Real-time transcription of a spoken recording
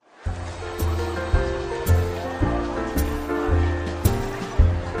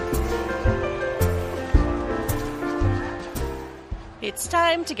It's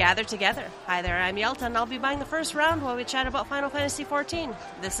time to gather together. Hi there, I'm Yelta, and I'll be buying the first round while we chat about Final Fantasy XIV.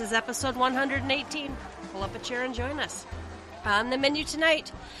 This is episode 118. Pull up a chair and join us. On the menu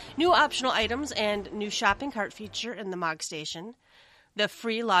tonight, new optional items and new shopping cart feature in the Mog Station. The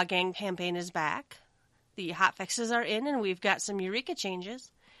free Law Gang campaign is back. The hotfixes are in, and we've got some Eureka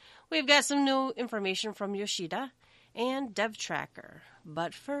changes. We've got some new information from Yoshida and Dev Tracker.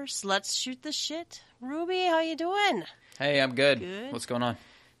 But first, let's shoot the shit. Ruby, how you doing? Hey, I'm good. Good. What's going on?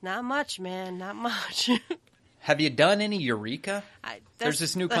 Not much, man. Not much. Have you done any Eureka? There's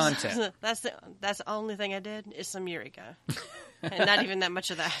this new content. That's the only thing I did is some Eureka. And not even that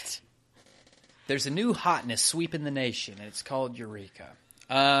much of that. There's a new hotness sweeping the nation, and it's called Eureka.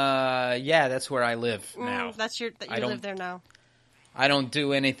 Yeah, that's where I live now. You live there now. I don't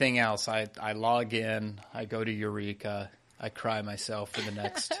do anything else. I log in, I go to Eureka, I cry myself for the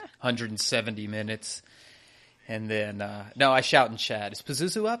next 170 minutes, and then no, I shout in chat. Is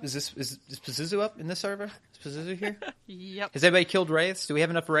Pazuzu up? Is Pazuzu up in this server? Is Pazuzu here? Yep. Has anybody killed wraiths? Do we have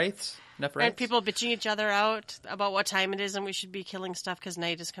enough wraiths? And people bitching each other out about what time it is, and we should be killing stuff because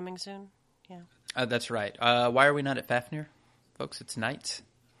night is coming soon. Yeah. That's right. Why are we not at Fafnir, folks? It's night.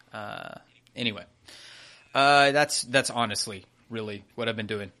 Anyway, that's honestly really what I've been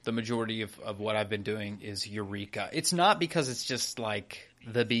doing. The majority of what I've been doing is Eureka. It's not because it's just like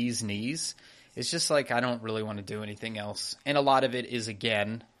the bee's knees. It's just like I don't really want to do anything else. And a lot of it is,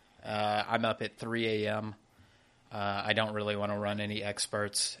 again, I'm up at 3 a.m. I don't really want to run any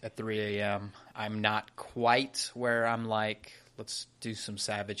experts at 3 a.m. I'm not quite where I'm like, let's do some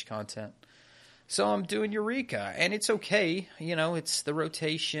Savage content. So I'm doing Eureka, and it's okay. You know, it's the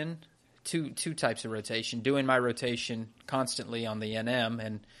rotation, two types of rotation. Doing my rotation constantly on the NM,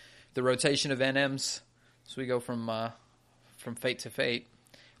 and the rotation of NMs. So we go from fate to fate,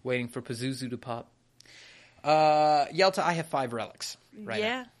 waiting for Pazuzu to pop. Yelta, I have 5 relics right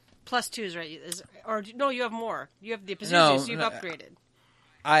now. Plus 2s, right? No, you have more. You have the Pazuzu, you've upgraded.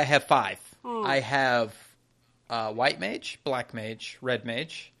 I have 5. I have White Mage, Black Mage, Red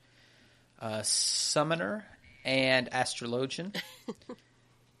Mage, Summoner, and Astrologian.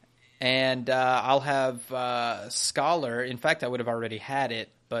 And I'll have Scholar. In fact, I would have already had it,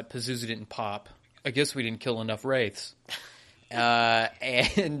 but Pazuzu didn't pop. I guess we didn't kill enough wraiths. And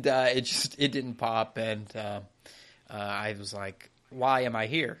it didn't pop, and I was like, why am I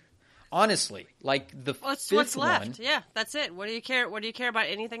here? Honestly, like the fifth what's left? one. Yeah, that's it. What do you care? What do you care about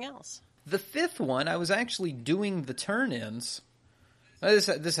anything else? The 5th one, I was actually doing the turn-ins. This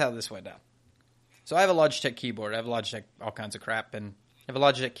is how this went down. So I have a Logitech keyboard. I have a Logitech all kinds of crap, and I have a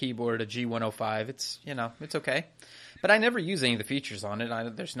Logitech keyboard, a G105. It's, it's okay. But I never use any of the features on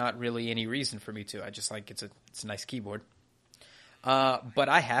it. There's not really any reason for me to. I just like it's a nice keyboard. But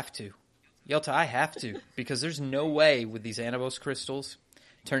I have to. Yelta, I have to. Because there's no way with these Anibos crystals,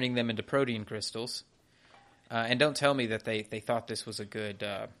 turning them into protein crystals. And don't tell me that they thought this was a good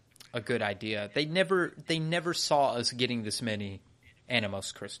idea. They never saw us getting this many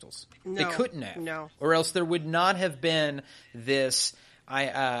Animos crystals. No, they couldn't have. No. Or else there would not have been this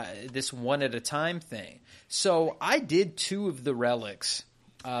one at a time thing. So I did 2 of the relics,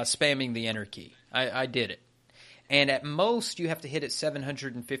 spamming the enter key. I did it. And at most, you have to hit it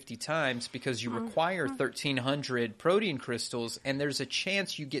 750 times because you require 1,300 protein crystals, and there's a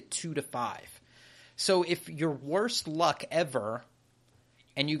chance you get 2 to 5. So if your worst luck ever,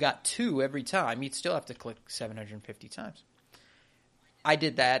 and you got 2 every time, you'd still have to click 750 times. I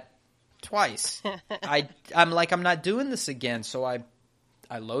did that twice. I'm like, I'm not doing this again. So I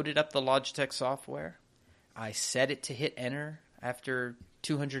loaded up the Logitech software. I set it to hit enter after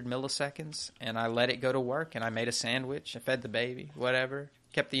 200 milliseconds, and I let it go to work, and I made a sandwich. I fed the baby, whatever.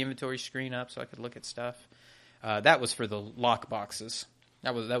 Kept the inventory screen up so I could look at stuff. That was for the lock boxes.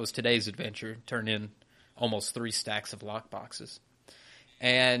 That was today's adventure. Turn in almost 3 stacks of lock boxes.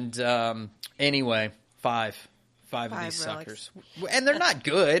 And anyway, 5 of these relics. suckers. And they're not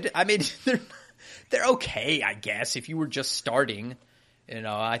good. I mean, they're okay, I guess, if you were just starting.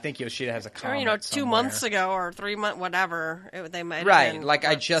 I think Yoshida has a comment Or, 2 somewhere. months ago or 3 months, whatever. They might have Right, been like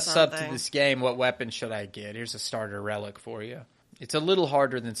I just something. subbed to this game. What weapon should I get? Here's a starter relic for you. It's a little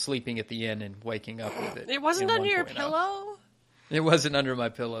harder than sleeping at the inn and waking up with it. It wasn't in under your 1.0. pillow? It wasn't under my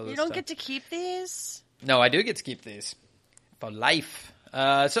pillow this You don't time. get to keep these? No, I do get to keep these. For life.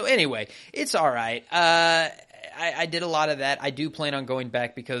 So anyway, it's alright. I did a lot of that. I do plan on going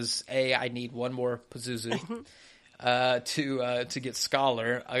back because, A, I need one more Pazuzu to get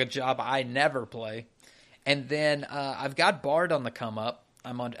Scholar, a job I never play. And then I've got Bard on the come up.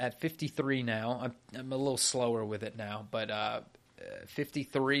 I'm at 53 now. I'm a little slower with it now, but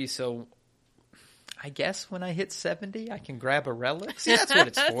 53, so I guess when I hit 70, I can grab a relic. See, that's what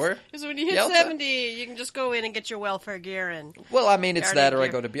it's for. Because when you hit Yelta. 70, you can just go in and get your welfare gear and Well, I mean, it's that or I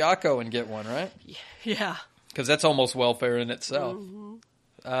gear. go to Byakko and get one, right? Yeah. Because that's almost welfare in itself.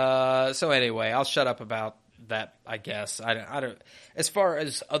 Mm-hmm. So anyway, I'll shut up about that, I guess. I don't. As far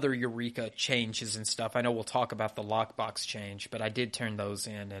as other Eureka changes and stuff, I know we'll talk about the lockbox change, but I did turn those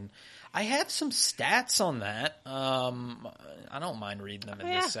in, and I have some stats on that. I don't mind reading them in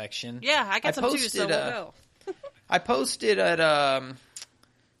this section. Yeah, I got some too, so we'll go. I posted at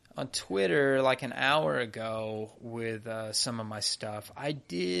on Twitter like an hour ago with some of my stuff. I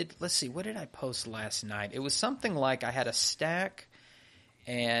did. Let's see, what did I post last night? It was something like I had a stack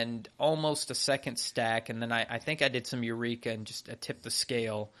and almost a second stack, and then I think I did some Eureka and just tipped the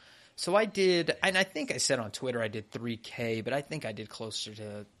scale. So I did, and I think I said on Twitter I did 3K, but I think I did closer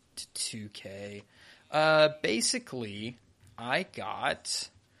to 2K. Basically, I got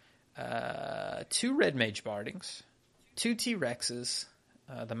 2 Red Mage Bardings, 2 T-Rexes,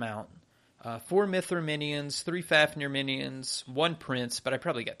 the mount, 4 Mithra minions, 3 Fafnir minions, 1 Prince, but I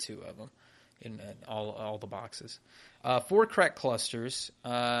probably got 2 of them in all the boxes. 4 crack clusters,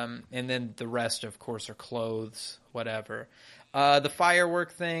 and then the rest, of course, are clothes, whatever. The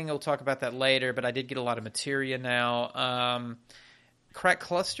firework thing, we'll talk about that later, but I did get a lot of materia now. Crack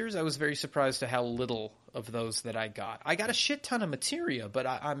clusters, I was very surprised at how little of those that I got. I got a shit ton of materia, but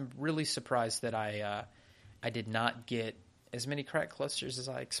I'm really surprised that I did not get as many crack clusters as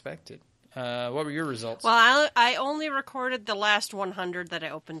I expected. What were your results? Well, I only recorded the last 100 that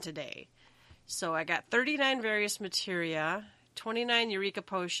I opened today. So I got 39 various materia, 29 Eureka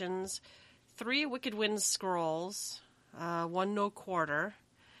potions, 3 Wicked Winds scrolls, 1 no quarter.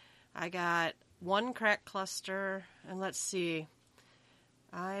 I got 1 crack cluster, and let's see.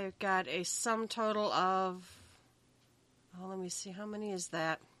 I got a sum total of, let me see, how many is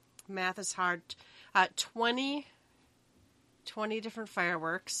that? Math is hard. 20 different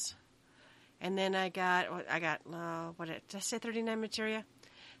fireworks. And then I got, did I say 39 materia?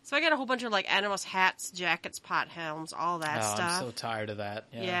 So I got a whole bunch of like Animus hats, jackets, pot helms, all that stuff. I'm so tired of that.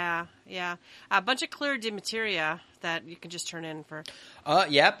 Yeah. A bunch of clear materia that you can just turn in for.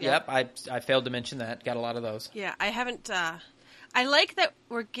 Yep. I failed to mention that. Got a lot of those. Yeah, I haven't. I like that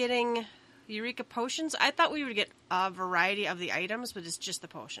we're getting Eureka potions. I thought we would get a variety of the items, but it's just the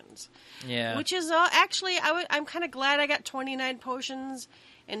potions. Yeah. Which is actually, I'm kind of glad I got 29 potions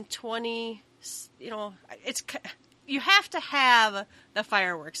and 20. It's. You have to have the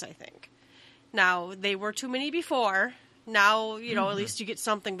fireworks, I think. Now, they were too many before. Now, at least you get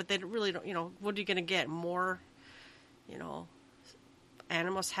something, but they really don't, what are you going to get? More,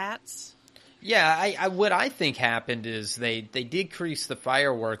 Animus hats? Yeah, what I think happened is they decreased the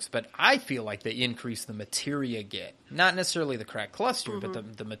fireworks, but I feel like they increased the materia get. Not necessarily the crack cluster,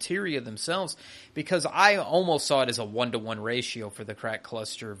 but the materia themselves, because I almost saw it as a 1-to-1 ratio for the crack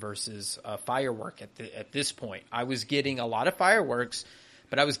cluster versus a firework at this point. I was getting a lot of fireworks,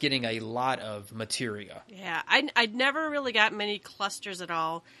 but I was getting a lot of materia. Yeah, I never really got many clusters at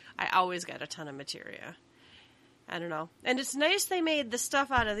all. I always got a ton of materia. I don't know. And it's nice they made the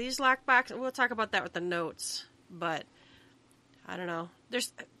stuff out of these lockboxes. We'll talk about that with the notes. But, I don't know.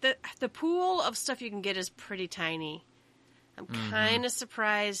 There's the pool of stuff you can get is pretty tiny. I'm kind of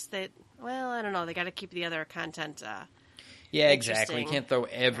surprised that, I don't know. They got to keep the other content Yeah, exactly. You can't throw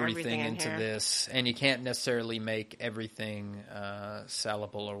everything in into here. this, and you can't necessarily make everything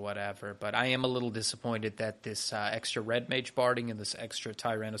sellable or whatever. But I am a little disappointed that this extra Red Mage Barding and this extra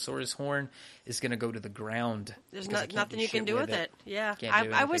Tyrannosaurus horn is going to go to the ground. There's nothing you can do with it. Yeah, I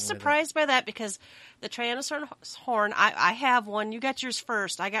was anything surprised by that because the Tyrannosaurus horn, I have one. You got yours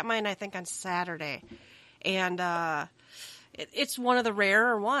first. I got mine, I think, on Saturday. And it's one of the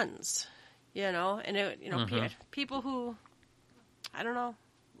rarer ones, and people who... I don't know,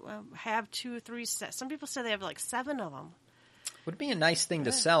 have 2 or 3 sets. Some people say they have like 7 of them. Would be a nice thing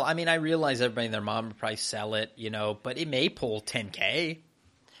to sell. I mean, I realize everybody and their mom would probably sell it, but it may pull 10K.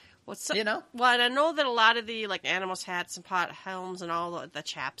 Well, and I know that a lot of the like Animus hats and pot helms and all the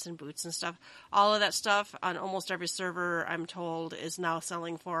chaps and boots and stuff, all of that stuff on almost every server, I'm told, is now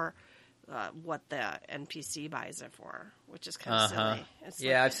selling for what the NPC buys it for, which is kind of silly. It's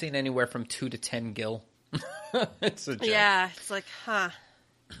I've seen anywhere from 2 to 10 gil. It's a joke. Yeah, it's like, I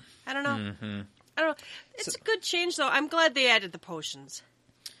don't know. I don't know. It's a good change, though. I'm glad they added the potions.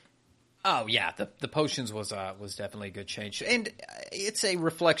 Oh yeah, the potions was definitely a good change, and it's a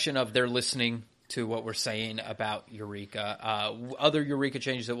reflection of their listening to what we're saying about Eureka. Other Eureka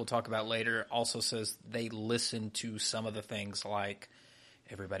changes that we'll talk about later also says they listen to some of the things like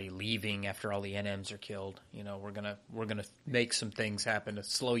everybody leaving after all the NMs are killed. We're gonna make some things happen to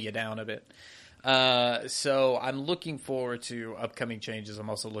slow you down a bit. So I'm looking forward to upcoming changes. I'm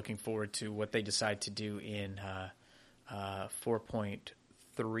also looking forward to what they decide to do in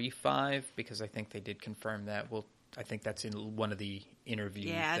 4.35 because I think they did confirm that. I think that's in one of the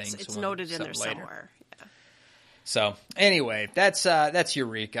interview things. It's noted in there somewhere. Yeah. So anyway, that's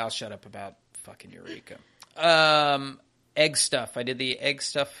Eureka. I'll shut up about fucking Eureka. Egg stuff. I did the egg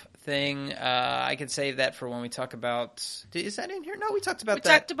stuff thing. I can save that for when we talk about. Is that in here? No, we talked about that.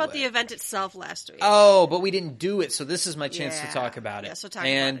 We talked about the event itself last week. Oh, but we didn't do it, so this is my chance to talk about it. Yeah, so talk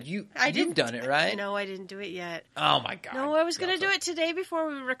and about it. You've done it, right? No, I didn't do it yet. Oh my god! No, I was going to do it today before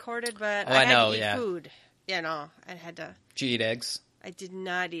we recorded, but I had know, to eat food. Yeah, no, I had to. Did you eat eggs? I did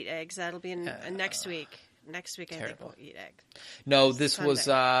not eat eggs. That'll be in next week. Next week, terrible. I think we'll eat eggs. No, this was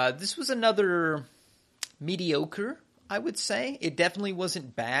another mediocre. I would say it definitely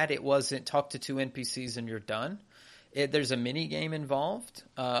wasn't bad. It wasn't talk to 2 NPCs and you're done. There's a mini game involved.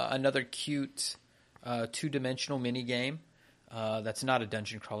 Another cute 2-dimensional mini game. That's not a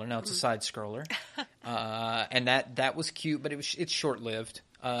dungeon crawler. Now it's a side scroller. And that was cute, but it's short lived.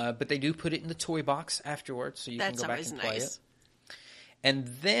 But they do put it in the toy box afterwards, so you can go back and play it. And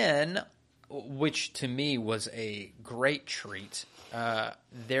then, which to me was a great treat,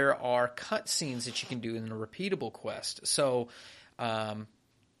 there are cutscenes that you can do in the repeatable quest. So, and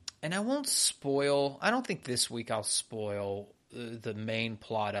I won't spoil. I don't think this week I'll spoil the main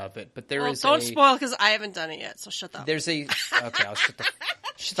plot of it. But don't spoil because I haven't done it yet. So shut up. Okay. I'll shut the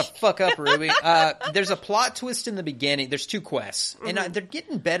fuck up, Ruby. There's a plot twist in the beginning. There's 2 quests, and they're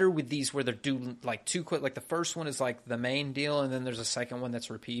getting better with these where they're doing like 2 quests. Like the first one is like the main deal, and then there's a second one that's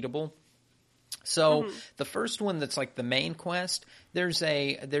repeatable. So the first one that's like the main quest, there's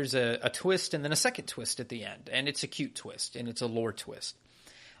a twist and then a second twist at the end, and it's a cute twist and it's a lore twist.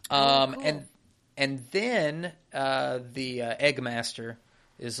 Cool. And then the egg master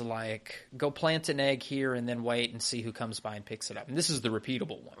is like, go plant an egg here and then wait and see who comes by and picks it up. And this is the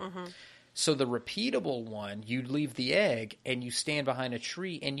repeatable one. Mm-hmm. So the repeatable one, you leave the egg and you stand behind a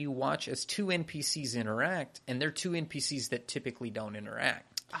tree and you watch as 2 NPCs interact, and they're 2 NPCs that typically don't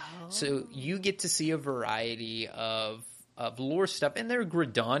interact. Oh. So you get to see a variety of lore stuff, and they're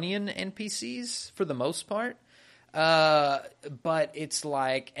Gridanian NPCs for the most part. But it's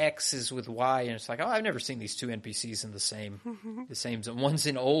like X is with Y, and it's like, oh, I've never seen these 2 NPCs in the same zone. One's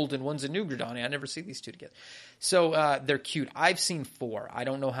in old and one's in New Gridania. I never see these 2 together. So they're cute. I've seen 4. I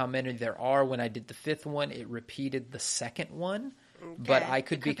don't know how many there are. When I did the 5th one, it repeated the second one, but I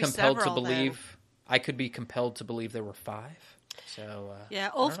could be compelled to believe. Then. I could be compelled to believe there were 5. So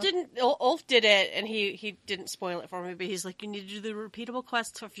Ulf did it, and he didn't spoil it for me. But he's like, you need to do the repeatable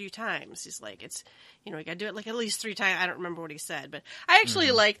quests a few times. He's like, it's you got to do it like at least 3 times. I don't remember what he said, but I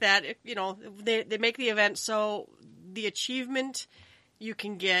actually like that. They make the event so the achievement you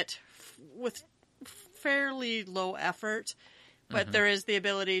can get with fairly low effort, but there is the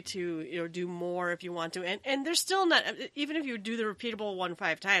ability to do more if you want to. And there's still not, even if you do the repeatable one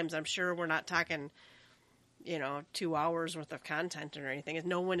 5 times, I'm sure we're not talking 2 hours worth of content or anything.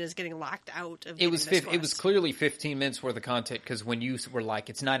 No one is getting locked out of it. It was clearly 15 minutes worth of content, because when you were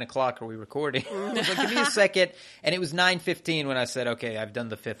like, it's 9:00, are we recording? I was like, give me a second. And it was 9:15 when I said, okay, I've done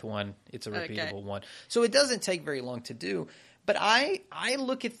the 5th one. It's a repeatable one. So it doesn't take very long to do. But I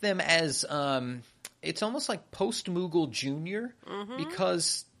look at them as, it's almost like post-Moogle Junior,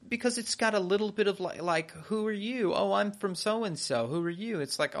 because it's got a little bit of like, who are you? Oh, I'm from so-and-so. Who are you?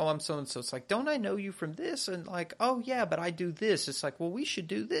 It's like, oh, I'm so-and-so. It's like, don't I know you from this? And like, oh, yeah, but I do this. It's like, well, we should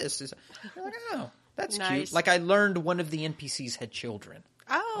do this. You're like, oh, that's nice. Cute. Like, I learned one of the NPCs had children.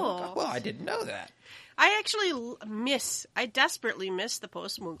 Oh. Well, I didn't know that. I actually I desperately miss the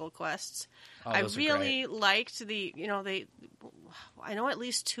post-Moogle quests. Oh, I really liked the, I know at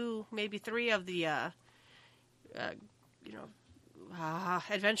least 2, maybe 3 of the,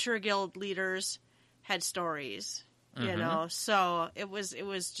 Adventure Guild leaders had stories, so it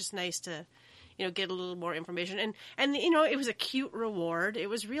was just nice to, get a little more information. And it was a cute reward. It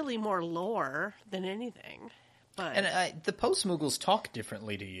was really more lore than anything. But the post-Moogles talk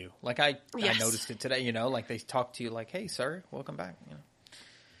differently to you. Like I noticed it today, like they talk to you like, hey, sir, welcome back.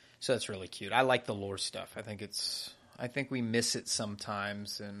 So that's really cute. I like the lore stuff. I think we miss it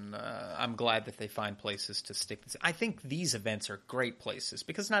sometimes, and I'm glad that they find places to stick this. I think these events are great places,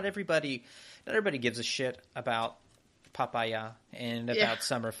 because not everybody gives a shit about Papaya and about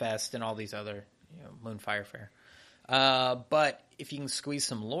Summerfest and all these other, Moonfire Fair. But if you can squeeze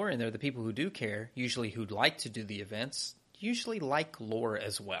some lore in there, the people who do care, usually who'd like to do the events, usually like lore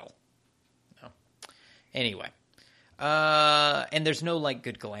as well. Anyway, and there's no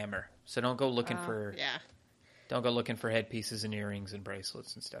good glamour, so don't go looking for. Yeah. Don't go looking for headpieces and earrings and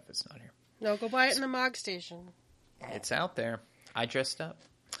bracelets and stuff. It's not here. No, go buy it in the Mog Station. It's out there. I dressed up.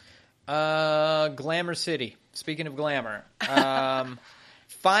 Glamour City. Speaking of glamour.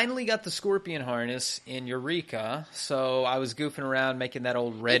 Finally got the Scorpion harness in Eureka, so I was goofing around making that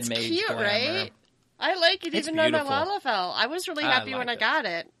old red mage cute, glamour. Right? I like it, It's even on my beautiful. Lalafell. I was really happy when I got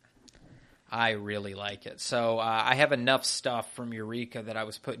it. I really like it. So I have enough stuff from Eureka that I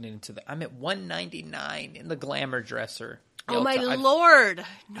was putting into the... I'm at $199 in the glamour dresser. Oh, my Lord.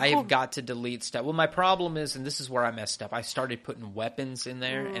 No. I have got to delete stuff. Well, my problem is, and this is where I messed up, I started putting weapons in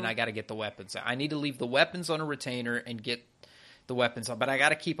there, and I got to get the weapons out. I need to leave the weapons on a retainer and get the weapons on. But I got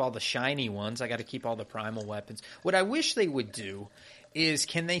to keep all the shiny ones. I got to keep all the primal weapons. What I wish they would do is,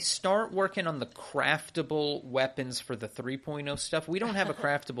 can they start working on the craftable weapons for the 3.0 stuff? We don't have a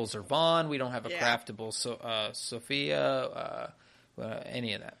craftable Zervan. We don't have a craftable Sophia,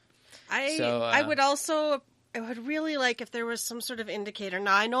 any of that. I would really like if there was some sort of indicator.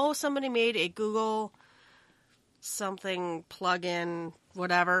 Now, I know somebody made a Google something plug-in,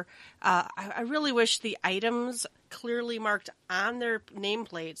 whatever. I really wish the items clearly marked on their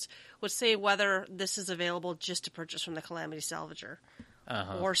nameplates would say whether this is available just to purchase from the Calamity Salvager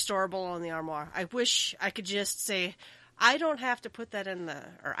or storeable on the armoire. I wish I could just say, I don't have to put that in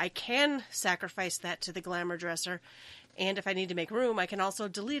or I can sacrifice that to the Glamour Dresser, and if I need to make room, I can also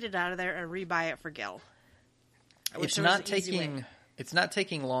delete it out of there and rebuy it for Gil. It's not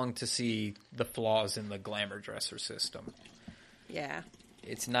taking long to see the flaws in the Glamour Dresser system. Yeah.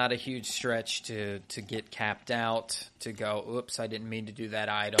 It's not a huge stretch to get capped out, to go, oops, I didn't mean to do that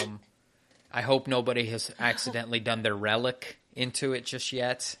item. I hope nobody has accidentally done their relic into it just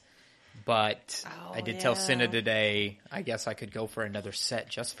yet. But I did tell Cinna today, I guess I could go for another set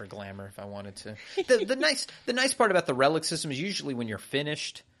just for glamour if I wanted to. The nice part about the relic system is usually when you're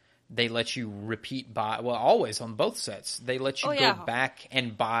finished, they let you repeat buy. Well, always on both sets, they let you go back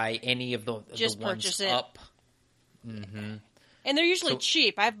and buy any of the ones purchase it. up. Mm-hmm. And they're usually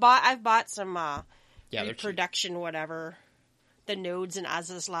cheap. I've bought some reproduction, whatever. The nodes in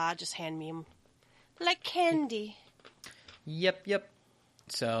Azazla, just hand me them like candy. Yep.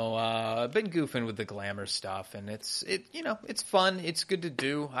 So I've been goofing with the glamour stuff, and it's fun. It's good to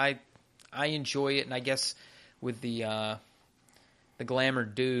do. I enjoy it, and I guess with the glamour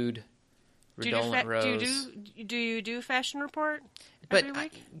dude, Redolent Rose. Do you do Fashion Report every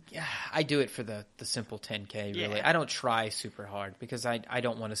week? I do it for the simple 10K, really. Yeah. I don't try super hard because I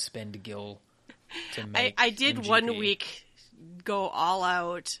don't want to spend Gil to make I did MGP. 1 week go all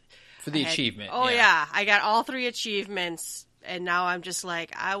out. For the achievement. I got all 3 achievements, and now I'm just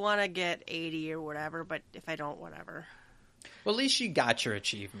like, I want to get 80 or whatever, but if I don't, whatever. Well, at least you got your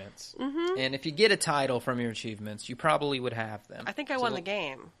achievements. Mm-hmm. And if you get a title from your achievements, you probably would have them. I think I won the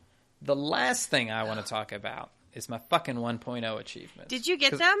game. The last thing I want to talk about is my fucking 1.0 achievements. Did you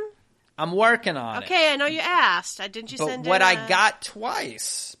get them? I'm working on it. Okay, I know you asked. Didn't you send But what I got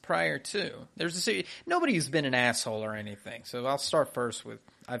twice prior to, nobody's been an asshole or anything. So I'll start first with,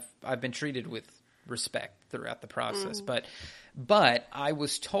 I've been treated with respect throughout the process. But I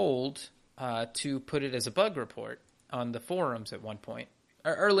was told to put it as a bug report on the forums at one point.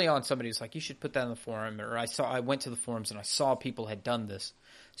 Early on, somebody was like, you should put that on the forum. Or I went to the forums and I saw people had done this.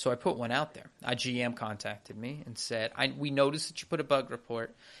 So I put one out there. A GM contacted me and said, we noticed that you put a bug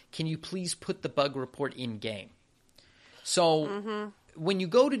report. Can you please put the bug report in-game? So when you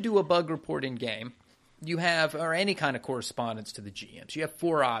go to do a bug report in-game, you have, or any kind of correspondence to the GMs, you have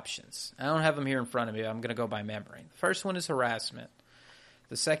 4 options. I don't have them here in front of me. I'm going to go by memory. The first one is harassment.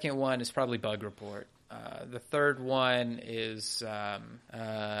 The second one is probably bug report. The third one is, I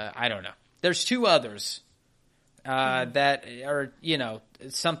don't know. There's 2 others. That are,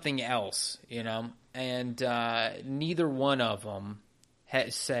 something else, and neither one of them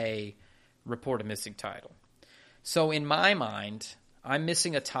say report a missing title. So in my mind, I'm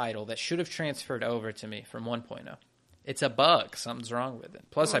missing a title that should have transferred over to me from 1.0. It's a bug. Something's wrong with it.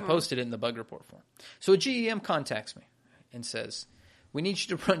 Plus, I posted it in the bug report form. So a GEM contacts me and says, we need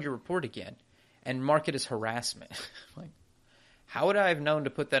you to run your report again and mark it as harassment. Like, how would I have known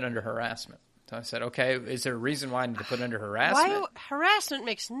to put that under harassment? So I said, okay, is there a reason why I need to put under harassment? Harassment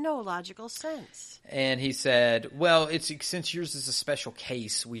makes no logical sense. And he said, well, since yours is a special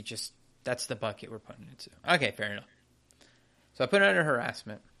case, that's the bucket we're putting it into. Okay, fair enough. So I put it under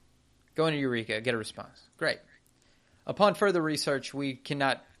harassment, go into Eureka, get a response. Great. Upon further research, we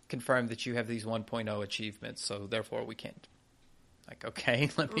cannot confirm that you have these 1.0 achievements, so therefore we can't. Like, okay,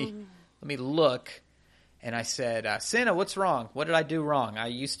 let me look. And I said, Cinna, what's wrong? What did I do wrong? I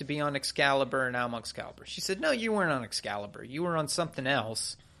used to be on Excalibur, and now I'm on Excalibur. She said, no, you weren't on Excalibur. You were on something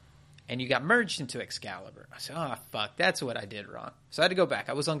else, and you got merged into Excalibur. I said, oh, fuck, that's what I did wrong. So I had to go back.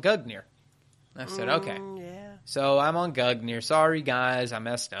 I was on Gugnir. I said, okay. Yeah. So I'm on Gungnir. Sorry, guys, I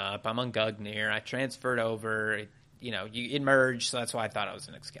messed up. I'm on Gungnir. I transferred over. It merged, so that's why I thought I was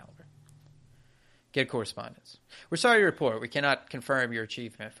in Excalibur. Get correspondence. We're sorry to report. We cannot confirm your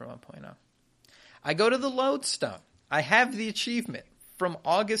achievement for 1.0. I go to the Lodestone. I have the achievement from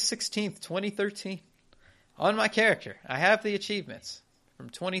August 16th, 2013. On my character, I have the achievements from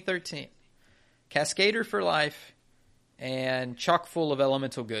 2013. Cascader for Life and Chock full of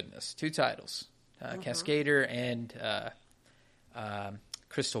Elemental Goodness. 2 titles. Cascader and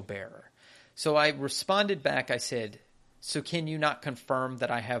Crystal Bearer. So I responded back. I said, so can you not confirm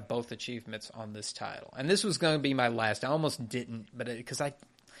that I have both achievements on this title? And this was going to be my last. I almost didn't, but because I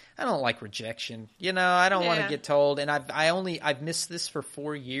don't like rejection. I don't want to get told. And I've missed this for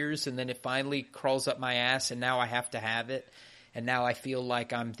 4 years, and then it finally crawls up my ass, and now I have to have it. And now I feel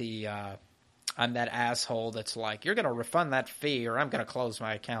like I'm I'm that asshole that's like, you're going to refund that fee or I'm going to close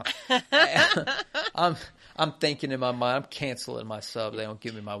my account. I'm thinking in my mind, I'm canceling my sub. They don't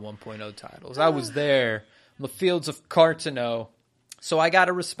give me my 1.0 titles. I was there in the fields of Cartano. So I got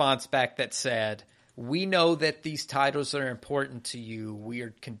a response back that said, we know that these titles are important to you. We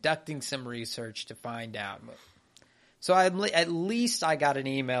are conducting some research to find out. So at least I got an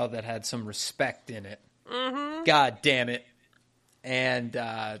email that had some respect in it. Mm-hmm. God damn it. And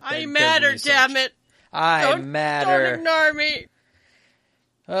I matter, damn it. I matter. Don't ignore me.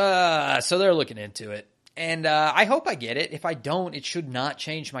 So they're looking into it. And I hope I get it. If I don't, it should not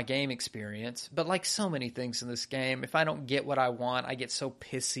change my game experience. But like so many things in this game, if I don't get what I want, I get so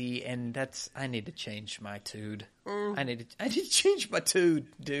pissy. And I need to change my tude. I need to change my tude,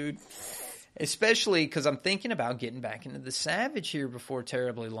 dude. Especially because I'm thinking about getting back into the Savage here before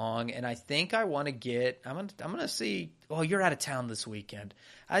terribly long, and I think I want to get. I'm gonna see. Well, you're out of town this weekend.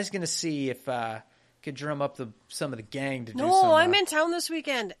 I was gonna see if I could drum up some of the gang to do some. No, I'm in town this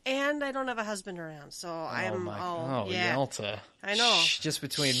weekend, and I don't have a husband around, so I'm. Yeah. Yalta. I know. Shh, just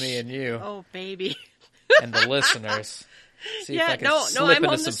between me and you. Oh, baby. And the listeners. See if I can I'm slip into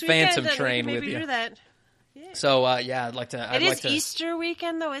home some this weekend, Phantom Train maybe with you. do that. Yeah. So I'd like to. It is Easter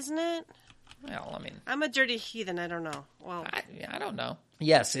weekend, though, isn't it? Well, I mean, I'm a dirty heathen. I don't know. Well, I don't know.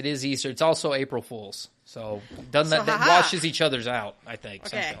 Yes, it is Easter. It's also April Fool's, so that washes each other's out. I think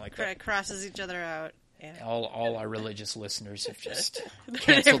something like that. Crosses each other out. Yeah. All our religious listeners have just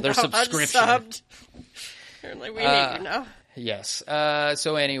canceled their subscription. Like, we need to know. Yes.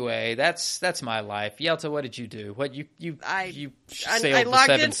 So anyway, that's my life. Yelta, what did you do? What you sailed the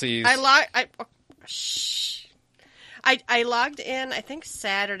 7 seas? I logged in, I think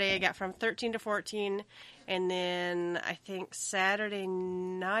Saturday. I got from 13 to 14. And then I think Saturday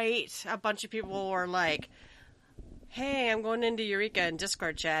night, a bunch of people were like, hey, I'm going into Eureka in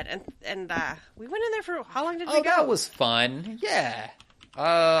Discord chat. And we went in there for, how long did we go? Oh, that was fun. Yeah.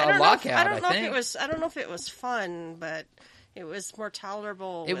 I lockout, don't know if it was fun, but it was more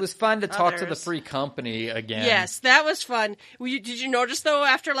tolerable. It was fun to talk to the free company again. Yes, that was fun. Did you notice, though,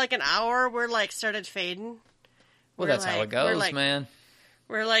 after like an hour, we're like started fading? Well, that's how it goes, man.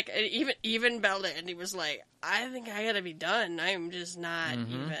 We're like, even Bella, and he was like, I think I gotta be done. I'm just not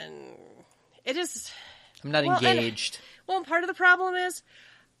even. It is. I'm not engaged. And part of the problem is,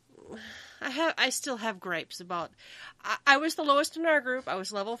 I still have gripes about. I was the lowest in our group. I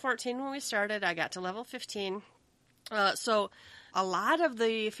was level 14 when we started. I got to level 15. So a lot of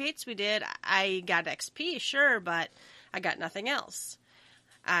the fates we did, I got XP, sure, but I got nothing else.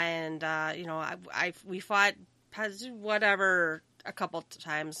 And we fought whatever a couple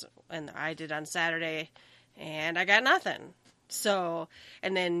times, and I did on Saturday, and I got nothing. So,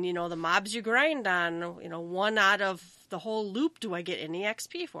 and then, the mobs you grind on, one out of the whole loop do I get any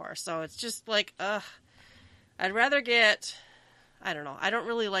XP for. So it's just like, I'd rather get, I don't know. I don't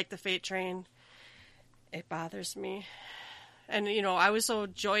really like the Fate Train. It bothers me. And, I was so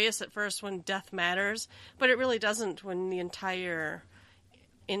joyous at first when death matters, but it really doesn't when the entire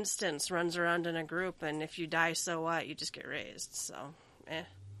instance runs around in a group, and if you die, so what? You just get raised. So,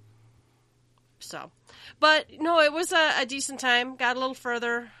 but no, it was a decent time. Got a little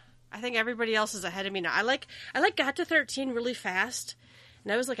further. I think everybody else is ahead of me now. I got to 13 really fast,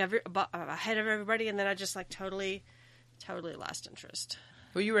 and I was like ahead of everybody, and then I just like totally lost interest.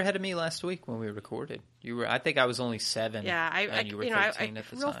 Well, you were ahead of me last week when we recorded. I think I was only 7. Yeah, you were 13 at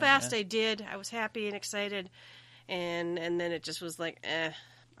the real time. fast. Yeah. I did. I was happy and excited, and then it just was like,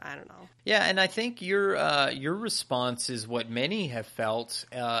 I don't know. Yeah, and I think your response is what many have felt,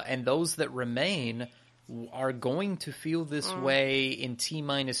 and those that remain are going to feel this way in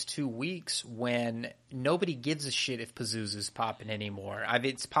T-minus 2 weeks when nobody gives a shit if Pazuzu's popping anymore.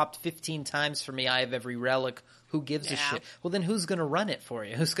 It's popped 15 times for me. I have every relic. Who gives a shit? Well, then who's going to run it for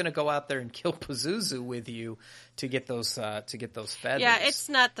you? Who's going to go out there and kill Pazuzu with you to get those feathers? Yeah, it's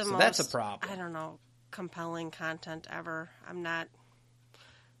not the most. That's a problem. I don't know, compelling content ever. I'm not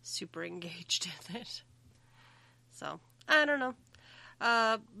super engaged in it, so I don't know.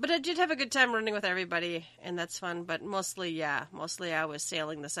 But I did have a good time running with everybody, and that's fun. But mostly I was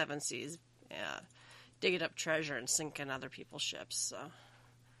sailing the seven seas, digging up treasure and sinking other people's ships. So,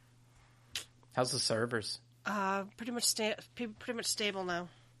 how's the servers? Pretty much stable now.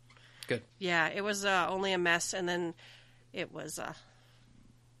 Good. Yeah, it was only a mess, and then it was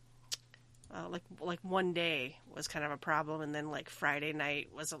like one day was kind of a problem, and then like Friday night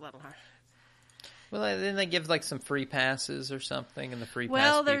was a little hard. Well, then they give like some free passes or something, and the free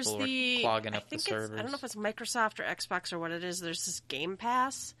pass people are clogging up the servers. I don't know if it's Microsoft or Xbox or what it is. There's this Game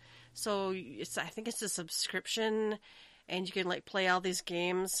Pass, so I think it's a subscription, and you can like play all these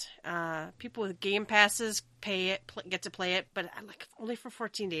games. People with Game Passes get to play it, but like only for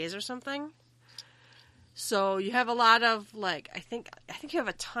 14 days or something. So you have a lot of like I think you have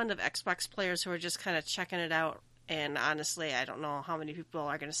a ton of Xbox players who are just kind of checking it out. And honestly, I don't know how many people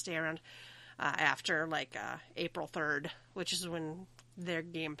are going to stay around after like April 3rd, which is when their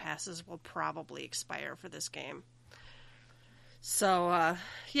Game Passes will probably expire for this game. So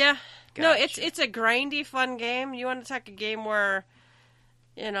yeah, gotcha. No, it's a grindy, fun game. You want to talk a game where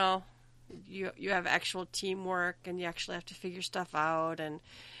you have actual teamwork and you actually have to figure stuff out, and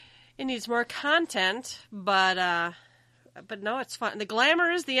it needs more content, but no, it's fun. The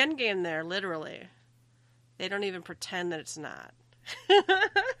glamour is the end game there, literally. They don't even pretend that it's not.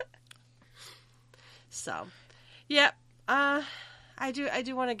 So, yeah, I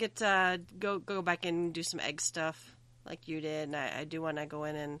do want to get go back and do some egg stuff like you did, and I do want to go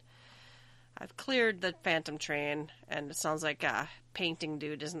in and I've cleared the Phantom Train, and it sounds like painting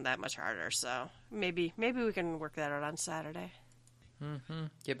dude isn't that much harder. So maybe we can work that out on Saturday. Mm-hmm.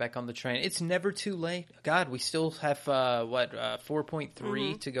 Get back on the train. It's never too late. God, we still have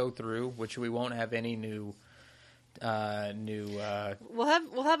 4.3 to go through, which we won't have any new. We'll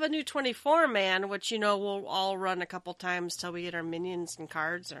have a new 24 man, which we'll all run a couple times till we get our minions and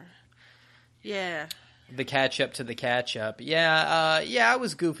cards. The catch up to the catch up. I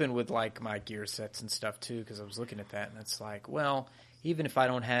was goofing with like my gear sets and stuff too, because I was looking at that and it's like, well, even if I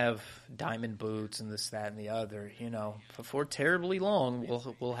don't have diamond boots and this, that, and the other, before terribly long,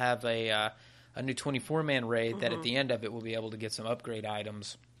 we'll have a new 24-man raid that at the end of it we'll be able to get some upgrade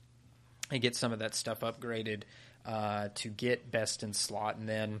items and get some of that stuff upgraded to get best in slot. And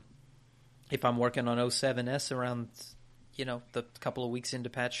then if I'm working on 07S around, the couple of weeks into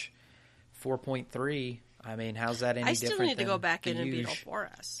patch 4.3, I mean, how's that any different? I still need to go back in and beat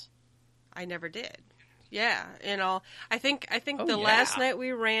 04S. I never did. Yeah, I think last night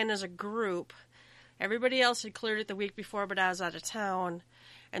we ran as a group. Everybody else had cleared it the week before, but I was out of town.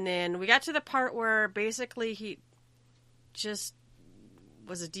 And then we got to the part where basically he just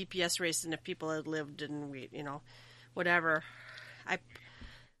was a DPS race, and if people had lived and we, whatever.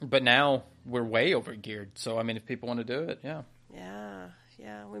 But now we're way over geared. So I mean, if people want to do it, yeah.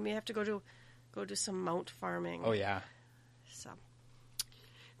 Yeah. We may have to go do some mount farming. Oh yeah. So.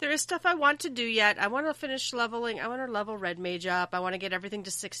 There is stuff I want to do yet. I want to finish leveling. I want to level Red Mage up. I want to get everything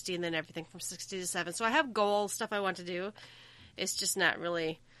to 60 and then everything from 60 to 7. So I have goals, stuff I want to do. It's just not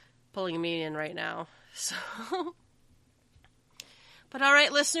really pulling me in right now. So, but all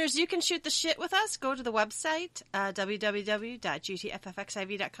right, listeners, you can shoot the shit with us. Go to the website,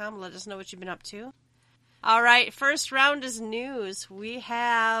 www.gtffxiv.com. Let us know what you've been up to. All right, first round is news. We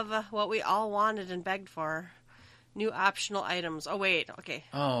have what we all wanted and begged for. New optional items. Oh, wait. Okay.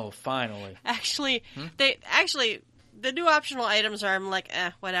 Oh, finally. Actually, the new optional items are, I'm like,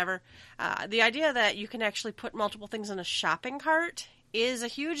 whatever. The idea that you can actually put multiple things in a shopping cart is a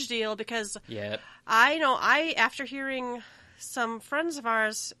huge deal because after hearing some friends of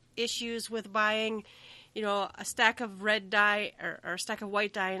ours issues with buying, a stack of red dye or a stack of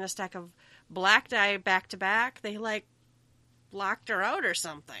white dye and a stack of black dye back to back, they like blocked her out or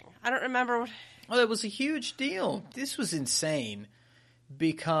something. I don't remember what. Well, it was a huge deal. This was insane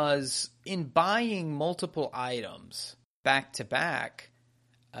because in buying multiple items back to back,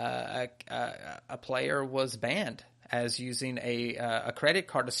 a player was banned as using a credit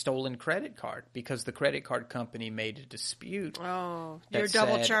card, a stolen credit card, because the credit card company made a dispute. Oh, you're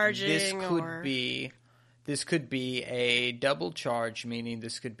double charging. This could be a double charge, meaning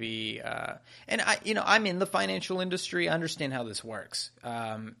this could be, and I'm in the financial industry. I understand how this works.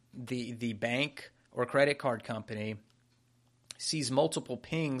 The bank or credit card company sees multiple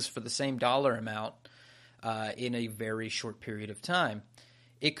pings for the same dollar amount in a very short period of time.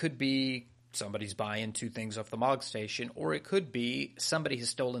 It could be somebody's buying 2 things off the MOG station, or it could be somebody has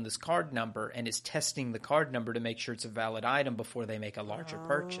stolen this card number and is testing the card number to make sure it's a valid item before they make a larger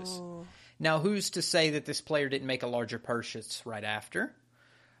purchase. Now, who's to say that this player didn't make a larger purchase right after?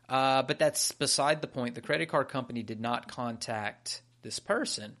 But that's beside the point. The credit card company did not contact this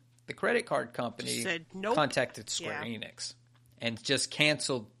person. The credit card company said, nope. contacted Square Enix and just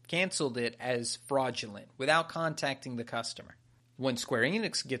canceled it as fraudulent without contacting the customer. When Square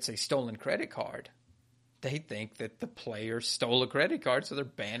Enix gets a stolen credit card, they think that the player stole a credit card, so they're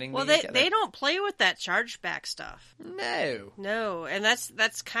banning. Well, they don't play with that chargeback stuff. No, and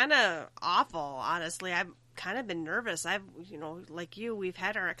that's kind of awful. Honestly, I've kind of been nervous. Like you, we've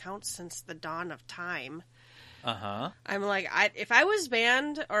had our accounts since the dawn of time. I'm like, if I was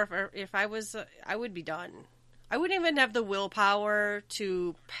banned, or if I was, I would be done. I wouldn't even have the willpower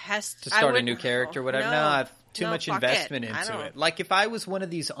to start a new character, whatever. No, I've too much investment into it. Like if I was one of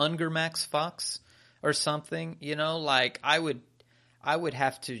these Ungermax fucks or something, like I would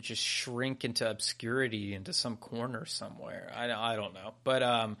have to just shrink into obscurity into some corner somewhere. I don't know,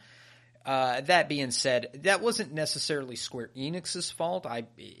 but that being said, that wasn't necessarily Square Enix's fault.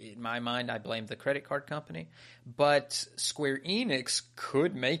 In my mind, I blame the credit card company, but Square Enix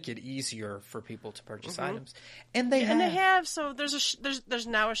could make it easier for people to purchase items, and they have. So there's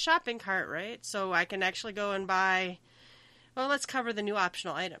now a shopping cart, right? So I can actually go and buy. Well, let's cover the new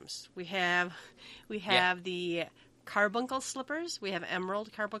optional items. We have the carbuncle slippers. We have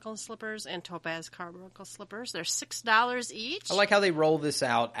emerald carbuncle slippers and topaz carbuncle slippers. They're $6 each. I like how they roll this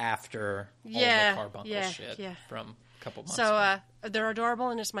out after all the carbuncle shit from a couple months ago. They're adorable,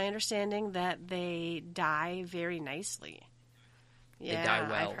 and it's my understanding that they dye very nicely. Yeah, they dye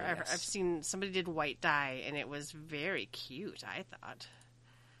well. I've seen somebody did white dye, and it was very cute, I thought.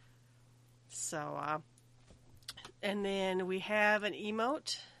 So, and then we have an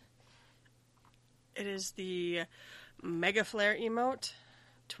emote. It is the Mega Flare emote.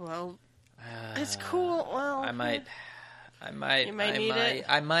 12. It's cool. Well, I might need it.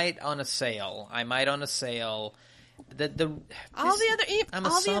 I might on a sale. All the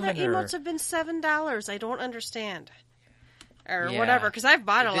other emotes have been $7. I don't understand. Or whatever, because I've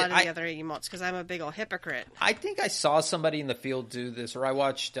bought a lot of the other emotes because I'm a big old hypocrite. I think I saw somebody in the field do this, or I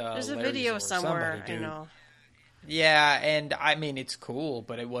watched there's a Larry's video somewhere, I know. Yeah, and I mean, it's cool,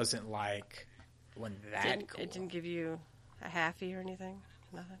 but it wasn't like cool. It didn't give you a halfie or anything?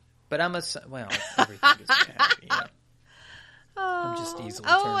 Nothing? But everything is a halfie, yeah. I'm just easily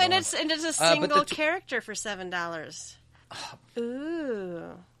turned on. And it's a single character for $7.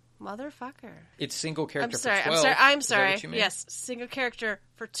 Ooh, motherfucker! It's single character. For $12. I'm sorry. Yes, single character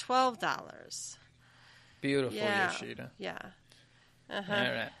for $12. Beautiful, Yoshida. Yeah. All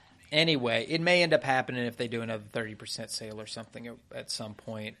right. Anyway, it may end up happening if they do another 30% sale or something at some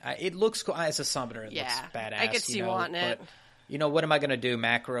point. It looks cool as a summoner. It looks badass. I could see wanting it. What am I going to do?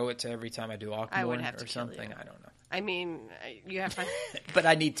 Macro it to every time I do Aquamorn or something? You. I don't know. I mean, you have to. But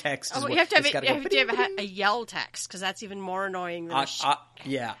I need text. You have to have a yell text because that's even more annoying than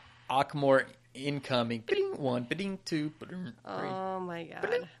yeah, Aquamorn incoming. One, two, three. Oh my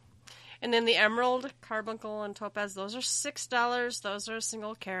god. And then the emerald, carbuncle, and topaz, those are $6. Those are a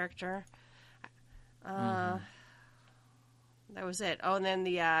single character. That was it. Oh, and then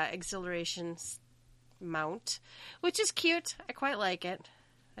the exhilaration mount, which is cute. I quite like it.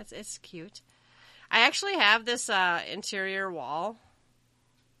 It's cute. I actually have this interior wall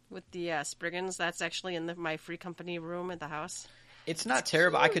with the Spriggans. That's actually in my free company room at the house. It's not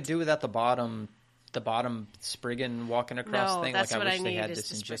terrible. Cute. I could do without the bottom Spriggan walking across thing. That's like what I wish I they had need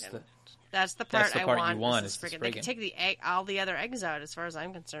this in just the. That's the part I want. You want is the Spriggan. They can take all the other eggs out, as far as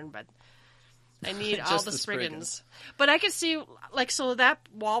I'm concerned, but I need all the Spriggans. But I could see, so that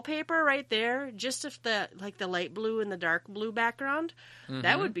wallpaper right there, just if the light blue and the dark blue background,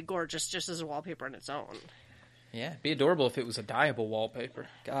 that would be gorgeous, just as a wallpaper on its own. Yeah, it'd be adorable if it was a dyeable wallpaper.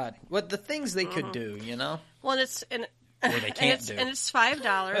 God, what the things they could do, Well, it's or they can't do. And it's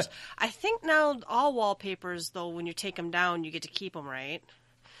 $5. I think now all wallpapers, though, when you take them down, you get to keep them, right?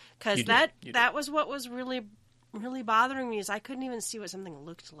 Because that was what was really, really bothering me, is I couldn't even see what something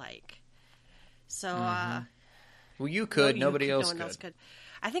looked like. So, well, you could. Nobody else could.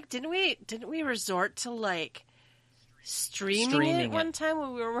 I think didn't we resort to streaming it one time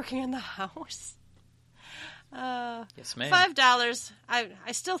when we were working in the house? Yes, ma'am. $5.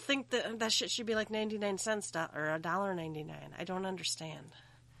 I still think that shit should be 99 cents or $1.99. I don't understand.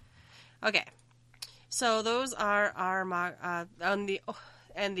 Okay, so those are our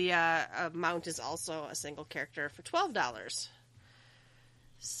and the mount is also a single character for $12.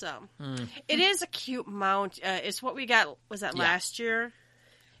 So it is a cute mount. It's what we got. Was that last year?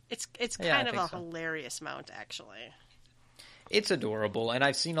 It's kind of a hilarious mount, actually. It's adorable, and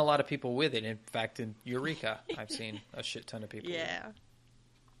I've seen a lot of people with it. In fact, in Eureka, I've seen a shit ton of people. Yeah.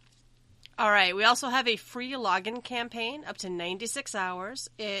 All right. We also have a free login campaign up to 96 hours.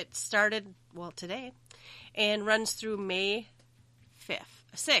 It started today, and runs through May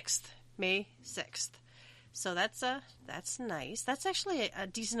 6th. May 6th. So that's nice. That's actually a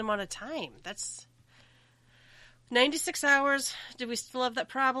decent amount of time. That's 96 hours. Do we still have that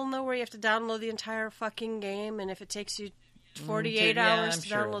problem, though, where you have to download the entire fucking game, and if it takes you 48 hours to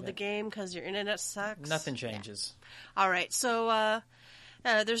download the game because your internet sucks? Nothing changes. Yeah. All right. So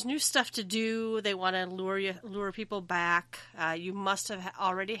there's new stuff to do. They want to lure people back. You must have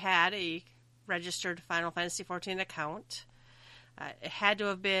already had a registered Final Fantasy XIV account. It had to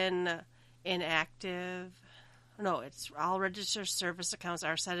have been inactive. No, it's all registered service accounts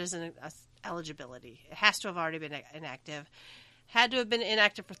are set as an eligibility. It has to have already been inactive. Had to have been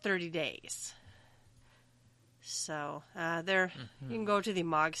inactive for 30 days. So you can go to the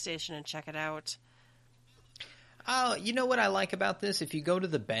MOG station and check it out. Oh, you know what I like about this? If you go to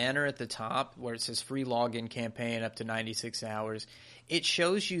the banner at the top where it says free login campaign up to 96 hours, it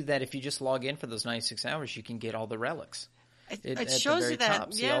shows you that if you just log in for those 96 hours, you can get all the relics. It shows you that.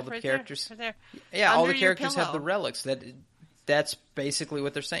 Top. See all the characters? Right there. Yeah, all the characters have the relics. That's basically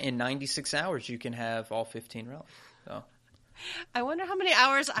what they're saying. In 96 hours, you can have all 15 relics. So. I wonder how many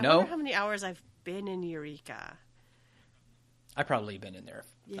hours. Wonder how many hours I've been in Eureka. I've probably been in there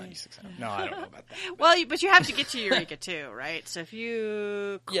 96 hours. No, I don't know about that. Well, but you have to get to Eureka too, right? So if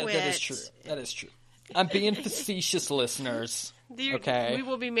you quit... Yeah, that is true. That is true. I'm being facetious, listeners. Okay. We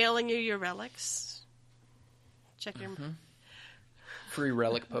will be mailing you your relics. Check your... Free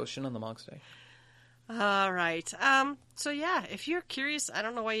relic potion on the Mog Stage. All right. So yeah, if you're curious, I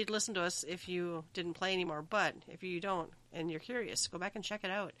don't know why you'd listen to us if you didn't play anymore, but if you don't and you're curious, go back and check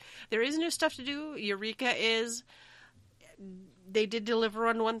it out. There is new stuff to do. Eureka is... They did deliver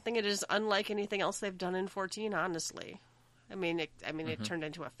on one thing. It is unlike anything else they've done in 14, honestly. It turned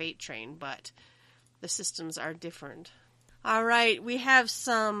into a fate train, but the systems are different. All right, we have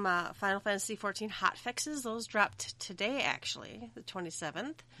some Final Fantasy XIV hotfixes. Those dropped today, actually, the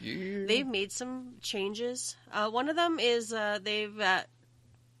 27th. Yeah. They've made some changes. One of them is they've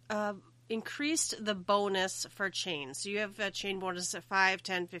increased the bonus for chains. So you have chain bonus at 5,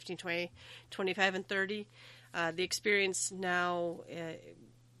 10, 15, 20, 25, and 30. The experience now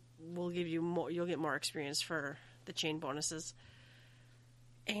will give you more. You'll get more experience for the chain bonuses.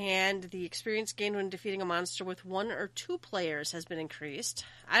 And the experience gained when defeating a monster with 1 or 2 players has been increased.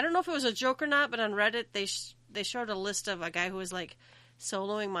 I don't know if it was a joke or not, but on Reddit they showed a list of a guy who was like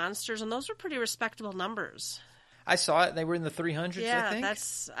soloing monsters, and those were pretty respectable numbers. I saw it. They were in the 300s, yeah, I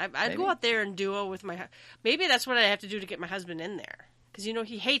think. I'd go out there and duo with my... Maybe that's what I have to do to get my husband in there. Because,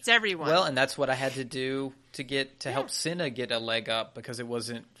 he hates everyone. Well, and that's what I had to do to help Cinna get a leg up, because it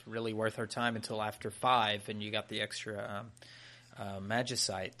wasn't really worth her time until after 5, and you got the extra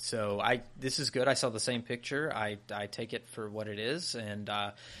Magicite. So this is good. I saw the same picture. I take it for what it is, and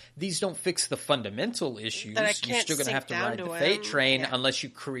these don't fix the fundamental issues. You're still going to have to ride the Fate train unless you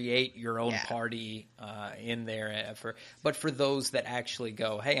create your own party in there. But for those that actually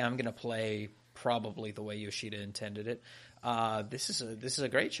go, hey, I'm going to play probably the way Yoshida intended it. This is a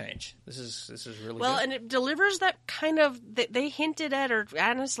great change. This is really well, good. And it delivers that kind of. They hinted at, or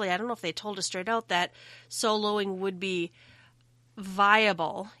honestly, I don't know if they told us straight out that soloing would be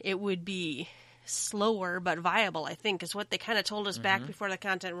viable. It would be slower, but viable, I think, is what they kind of told us back before the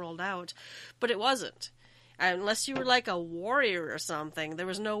content rolled out. But it wasn't. Unless you were like a warrior or something, there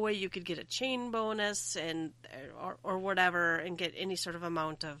was no way you could get a chain bonus or whatever and get any sort of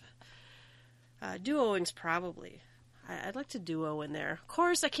amount of duoings, probably. I'd like to duo in there. Of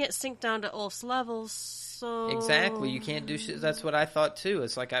course, I can't sink down to Ulf's levels, so... Exactly, you can't do shit. That's what I thought, too.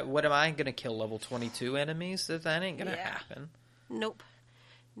 It's like, what am I going to kill, level 22 enemies? That ain't going to happen. Nope.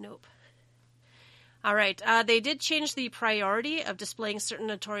 All right, they did change the priority of displaying certain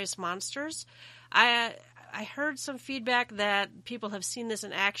notorious monsters. I heard some feedback that people have seen this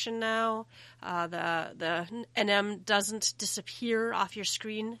in action now. The NM doesn't disappear off your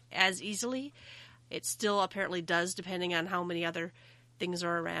screen as easily. It still apparently does, depending on how many other things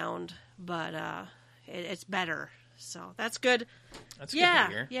are around. But it's better, so that's good. That's good to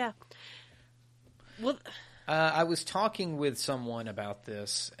hear. Yeah. Well, I was talking with someone about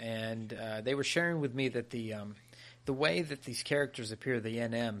this, and they were sharing with me that the the way that these characters appear, the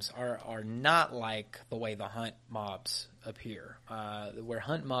NMs, are not like the way the hunt mobs appear. Where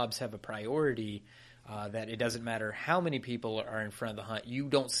hunt mobs have a priority, that it doesn't matter how many people are in front of the hunt. You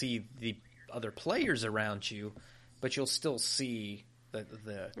don't see the other players around you, but you'll still see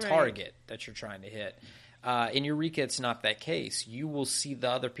the target that you're trying to hit. In Eureka, it's not that case. You will see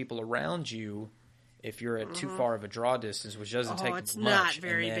the other people around you if you're at too far of a draw distance, which doesn't take much. It's not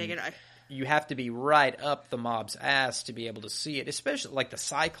very big. You have to be right up the mob's ass to be able to see it, especially like the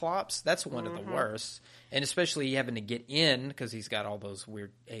Cyclops. That's one of the worst. And especially having to get in because he's got all those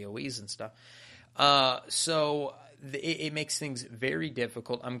weird AoEs and stuff. So it makes things very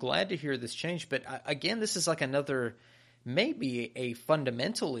difficult. I'm glad to hear this change. But again, this is like another, maybe a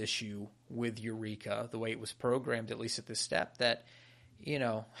fundamental issue with Eureka, the way it was programmed, at least at this step, that,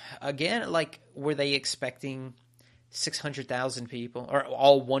 again, like, were they expecting 600,000 people, or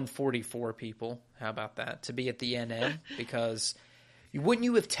all 144 people, how about that, to be at the NM? Because wouldn't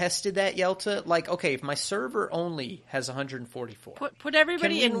you have tested that, Yelta? Like, okay, if my server only has 144. Put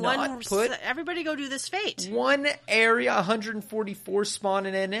everybody in one, everybody go do this fate. One area, 144 spawn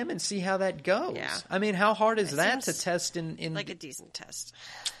an NM and see how that goes. Yeah. I mean, how hard is that to test in like a decent test?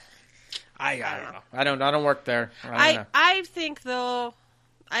 I don't know. I don't work there. I think, though,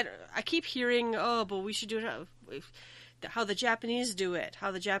 I keep hearing, but we should do it how the Japanese do it.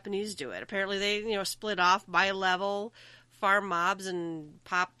 Apparently they, split off by level, farm mobs, and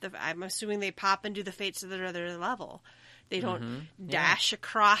I'm assuming they pop and do the fates of their other level. They don't dash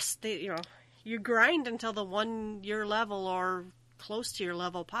across. You grind until the one your level or close to your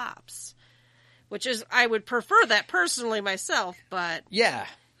level pops. Which is, I would prefer that personally myself, but... Yeah.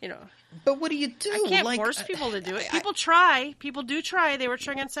 But what do you do? I can't force people to do it. People try. People do try. They were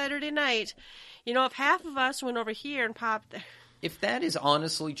trying on Saturday night. If half of us went over here and popped... If that is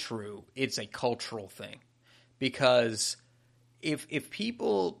honestly true, it's a cultural thing. Because if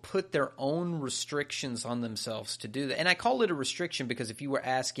people put their own restrictions on themselves to do that, and I call it a restriction because if you were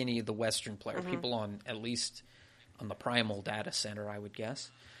ask any of the Western players, people at least on the Primal data center, I would guess,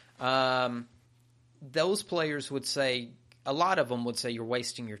 those players would say... A lot of them would say, you're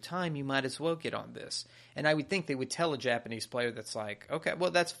wasting your time, you might as well get on this. And I would think they would tell a Japanese player that's like, okay,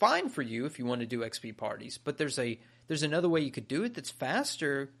 well, that's fine for you if you want to do XP parties, but there's another way you could do it that's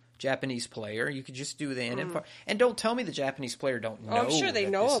faster, Japanese player. You could just do the NM. And don't tell me the Japanese player don't know. Oh, I'm sure they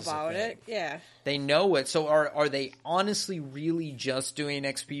know about it, yeah. They know it. So are they honestly really just doing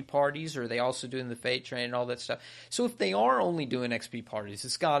XP parties, or are they also doing the Fate Train and all that stuff? So if they are only doing XP parties,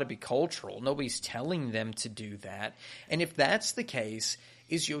 it's got to be cultural. Nobody's telling them to do that. And if that's the case,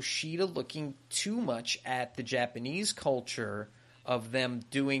 is Yoshida looking too much at the Japanese culture of them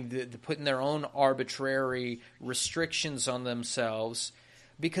doing putting their own arbitrary restrictions on themselves?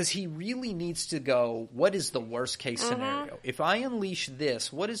 Because he really needs to go, what is the worst case scenario? If I unleash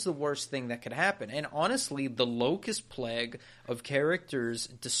this, what is the worst thing that could happen? And honestly, the locust plague of characters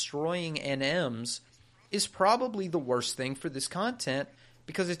destroying NMs is probably the worst thing for this content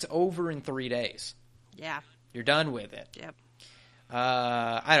because it's over in 3 days. Yeah. You're done with it. Yep.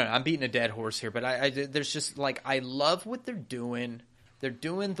 I don't know. I'm beating a dead horse here, but there's just like, I love what they're doing. They're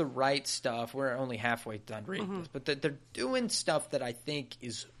doing the right stuff. We're only halfway done reading this, but they're doing stuff that I think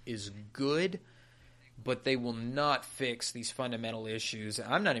is good, but they will not fix these fundamental issues.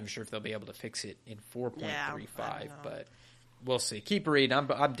 I'm not even sure if they'll be able to fix it in 4.35, but we'll see. Keep reading.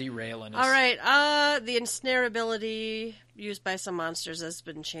 I'm derailing us. All right. The ensnare ability used by some monsters has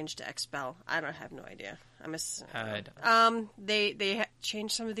been changed to Expel. I don't have no idea. They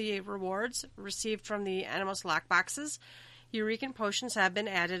changed some of the rewards received from the Animus lockboxes. Eurekan potions have been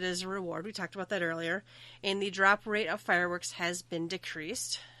added as a reward. We talked about that earlier. And the drop rate of fireworks has been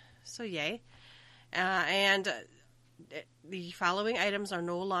decreased. So, yay. And the following items are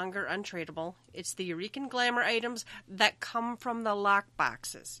no longer untradeable. It's the Eurekan glamour items that come from the lock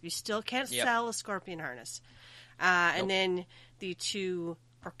boxes. You still can't sell a scorpion harness. And then the 2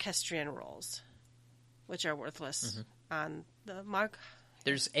 orchestrion rolls, which are worthless on the mug.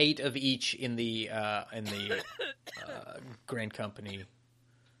 There's 8 of each in the Grand Company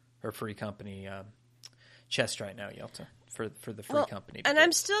or Free Company chest right now, Yelta, for the Free Company. And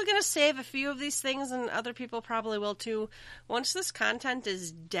I'm still going to save a few of these things, and other people probably will too. Once this content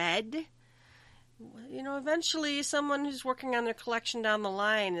is dead, eventually someone who's working on their collection down the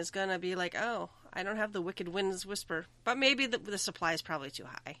line is going to be like, oh, I don't have the Wicked Wind's Whisper. But maybe the supply is probably too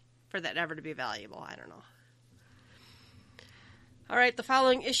high for that ever to be valuable. I don't know. All right, the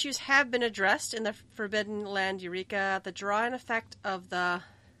following issues have been addressed in the Forbidden Land Eureka. The draw-in effect of the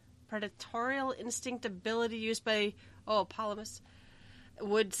predatorial instinct ability used by Polymus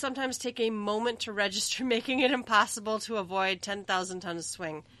would sometimes take a moment to register, making it impossible to avoid 10,000 tons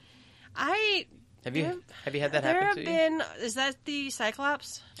swing. Have you had that happen to you? Is that the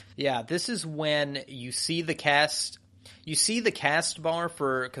Cyclops? Yeah, this is when you see the cast. You see the cast bar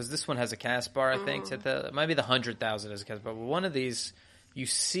because this one has a cast bar, I think. It might be the 100,000 has a cast bar, but one of these, you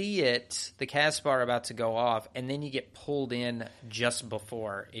see the cast bar about to go off, and then you get pulled in just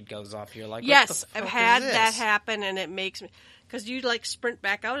before it goes off. You're like, yes, what the I've fuck had is this? that happen, and it makes me, because you like sprint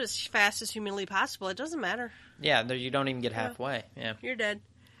back out as fast as humanly possible. It doesn't matter. Yeah, you don't even get halfway. Yeah, you're dead.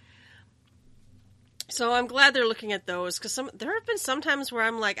 So I'm glad they're looking at those, because there have been some times where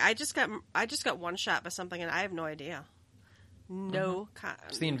I'm like, I just got one shot by something, and I have no idea.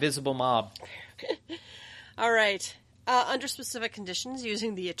 It's the invisible mob. All right. Under specific conditions,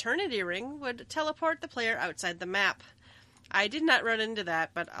 using the Eternity Ring would teleport the player outside the map. I did not run into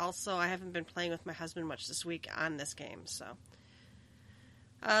that, but also I haven't been playing with my husband much this week on this game. So,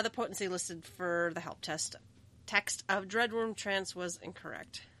 the potency listed for the help text of Dreadworm Trance was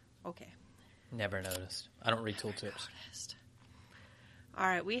incorrect. Okay. Never noticed. I don't read tooltips. All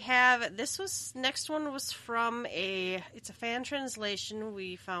right, next one was from it's a fan translation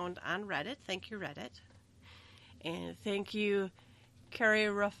we found on Reddit. Thank you, Reddit. And thank you, Carrie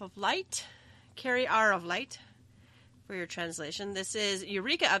R of Light, for your translation. This is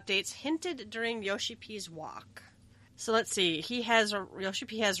Eureka updates hinted during Yoshi P's walk. So let's see. Yoshi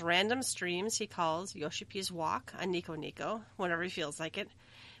P has random streams he calls Yoshi P's walk on Nico Nico, whenever he feels like it,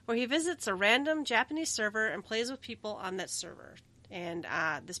 where he visits a random Japanese server and plays with people on that server. And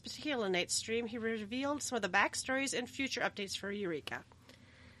this particular night stream, he revealed some of the backstories and future updates for Eureka.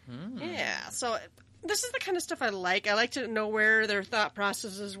 Yeah, so this is the kind of stuff I like. I like to know where their thought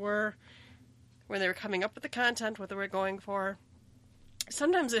processes were when they were coming up with the content, what they were going for.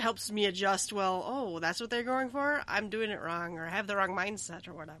 Sometimes it helps me adjust, that's what they're going for? I'm doing it wrong, or I have the wrong mindset,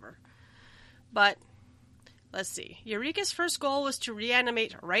 or whatever. But let's see. Eureka's first goal was to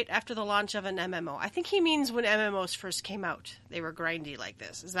reanimate right after the launch of an MMO. I think he means when MMOs first came out. They were grindy like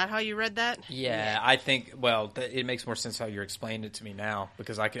this. Is that how you read that? Yeah. I think, it makes more sense how you're explaining it to me now,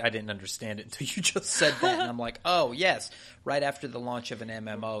 because I didn't understand it until you just said that. And I'm like, oh, yes, right after the launch of an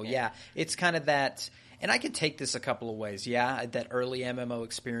MMO. Yeah, it's kind of that. And I could take this a couple of ways. Yeah, that early MMO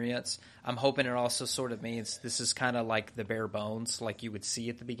experience. I'm hoping it also sort of means this is kind of like the bare bones, like you would see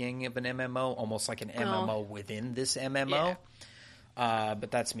at the beginning of an MMO, almost like an MMO within this MMO. Yeah. But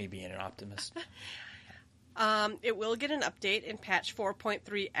that's me being an optimist. It will get an update in patch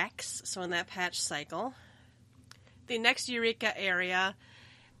 4.3x, so in that patch cycle. The next Eureka area,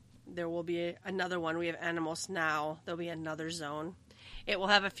 there will be another one. We have Animos now. There'll be another zone. It will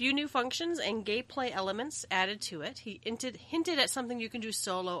have a few new functions and gameplay elements added to it. He hinted at something you can do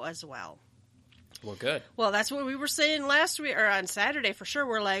solo as well. Well, good. Well, that's what we were saying last week, or on Saturday for sure.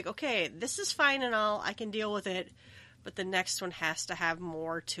 We're like, okay, this is fine and all. I can deal with it. But the next one has to have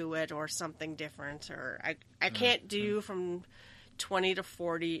more to it or something different. Or I can't do from 20 to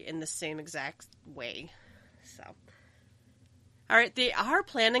 40 in the same exact way. So, all right, they are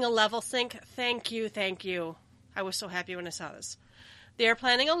planning a level sync. Thank you. I was so happy when I saw this. They are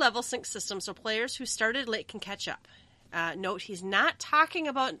planning a level sync system so players who started late can catch up. Note, he's not talking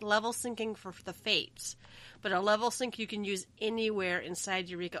about level syncing for the Fates, but a level sync you can use anywhere inside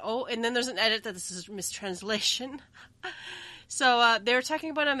Eureka. Oh, and then there's an edit that this is mistranslation. So they're talking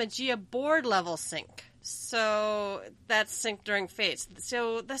about a Magia board level sync. So that's synced during Fates.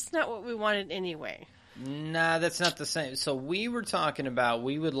 So that's not what we wanted anyway. Nah, that's not the same. So we were talking about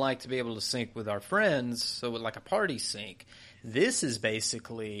we would like to be able to sync with our friends, so like a party sync. This is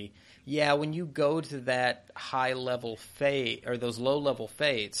basically, when you go to that high-level fate, or those low-level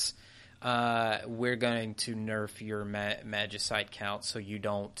fates, we're going to nerf your Magicite count so you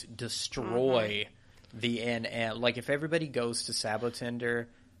don't destroy the NM. Like, if everybody goes to Sabotender,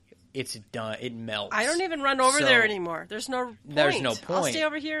 it's done. It melts. I don't even run over there anymore. There's no point. I'll stay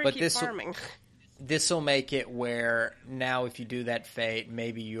over here and keep farming. This will make it where now if you do that fate,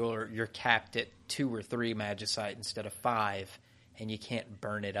 maybe you're capped at 2 or 3 Magicite instead of 5, and you can't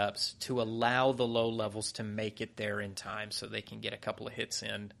burn it up to allow the low levels to make it there in time so they can get a couple of hits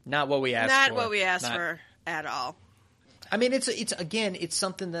in. Not what we asked for. Not what we asked for at all. I mean, it's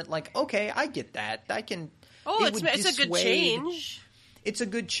something that, like, okay, I get that. I can. Oh, it's a good change. It's a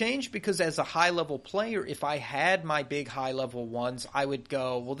good change because as a high-level player, if I had my big high-level ones, I would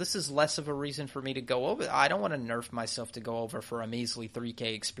go, well, this is less of a reason for me to go over. I don't want to nerf myself to go over for a measly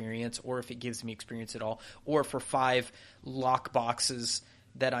 3K experience, or if it gives me experience at all, or for 5 lock boxes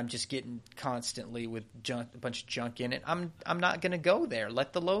that I'm just getting constantly with a bunch of junk in it, I'm not going to go there.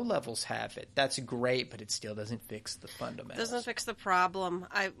 Let the low levels have it. That's great, but it still doesn't fix the fundamentals. Doesn't fix the problem.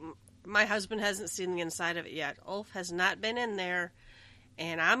 My husband hasn't seen the inside of it yet. Ulf has not been in there,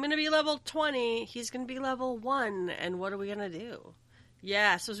 and I'm going to be level 20. He's going to be level 1, and what are we going to do?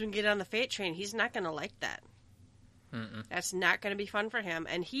 Yeah, so as we can get on the Fate train, he's not going to like that. Mm-mm. That's not going to be fun for him.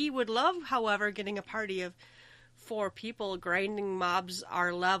 And he would love, however, getting a party of 4 people, grinding mobs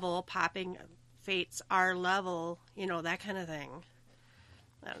our level, popping Fates our level, that kind of thing.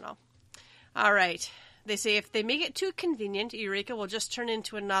 I don't know. All right. They say if they make it too convenient, Eureka will just turn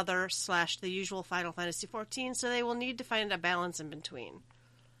into another / the usual Final Fantasy XIV, so they will need to find a balance in between.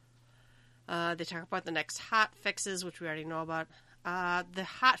 They talk about the next hot fixes, which we already know about. The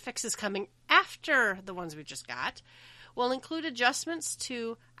hot fixes coming after the ones we just got will include adjustments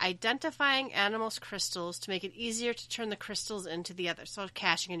to identifying animals' crystals to make it easier to turn the crystals into the others. So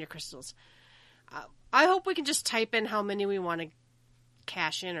cashing in your crystals. I hope we can just type in how many we want to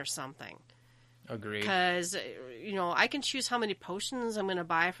cash in or something. Agreed. Because, I can choose how many potions I'm going to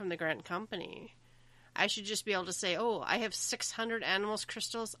buy from the Grant Company. I should just be able to say, I have 600 animals'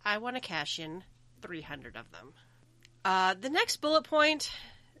 crystals. I want to cash in 300 of them. The next bullet point,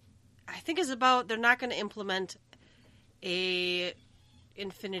 I think, is about they're not going to implement a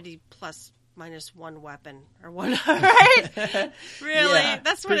infinity plus minus 1 weapon or one, right? Really? Yeah,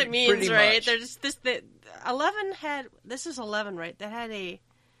 that's what it means, right? Much. They're just this. 11 had, this is 11, right? That had a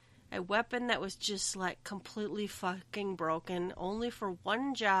weapon that was just like completely fucking broken, only for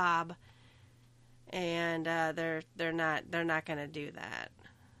one job, and they're not going to do that.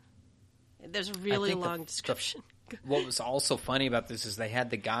 There's a really long description. What was also funny about this is they had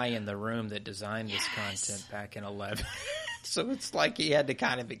the guy in the room that designed this content back in 11. So it's like he had to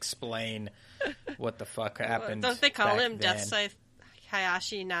kind of explain what the fuck happened. Don't they call him then. Death Scythe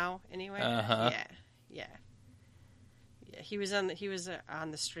Hayashi now anyway? Uh-huh. Yeah. He was on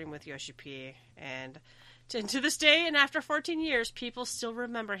the stream with Yoshi P, and to this day, and after 14 years, people still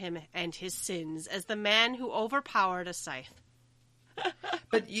remember him and his sins as the man who overpowered a scythe.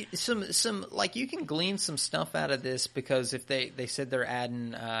 But you can glean some stuff out of this, because if they said they're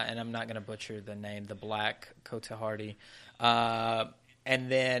adding, and I'm not going to butcher the name, the Black Kotahardy,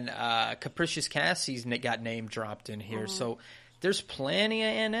 and then Capricious Cassie's got name dropped in here. Mm-hmm. So there's plenty of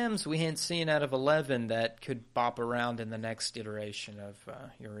NMs we hadn't seen out of 11 that could bop around in the next iteration of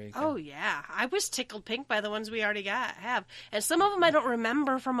Eureka. Oh yeah, I was tickled pink by the ones we already have, and some of them I don't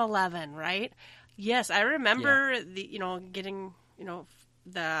remember from 11. Right? Yes, I remember getting.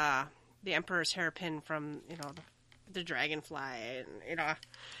 The Emperor's Hairpin from, the Dragonfly. And,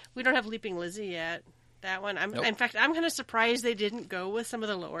 we don't have Leaping Lizzie yet. That one. Nope. In fact, I'm kind of surprised they didn't go with some of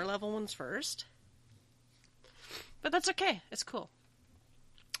the lower level ones first. But that's okay. It's cool.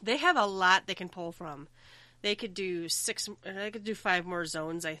 They have a lot they can pull from. They could do 5 more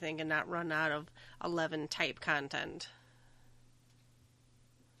zones, I think, and not run out of 11 type content.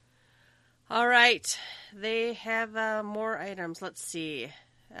 All right, they have more items. Let's see.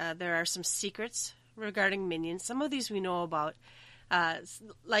 There are some secrets regarding minions. Some of these we know about,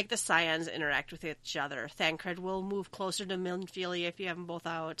 like the Scions interact with each other. Thancred will move closer to Minfilia if you have them both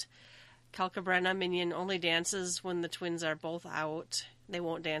out. Calcabrena minion only dances when the twins are both out. They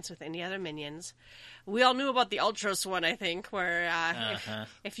won't dance with any other minions. We all knew about the Ultros one, I think, where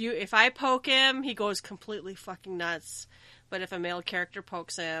if I poke him, he goes completely fucking nuts. But if a male character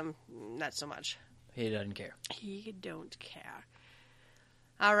pokes him, not so much. He doesn't care. He don't care.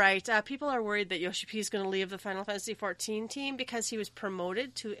 All right. People are worried that Yoshi P is going to leave the Final Fantasy XIV team because he was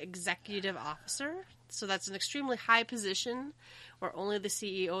promoted to executive officer. So that's an extremely high position where only the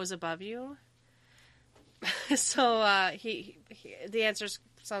CEO is above you. So the answer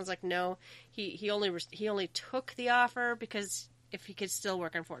sounds like no. He only took the offer because if he could still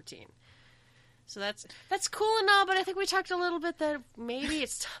work on 14. So that's cool and all, but I think we talked a little bit that maybe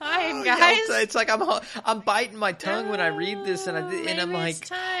it's time, guys. Yeah, it's like I'm biting my tongue when I read this, and I'm like, it's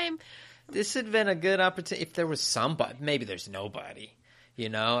time. This had been a good opportunity if there was somebody. Maybe there's nobody.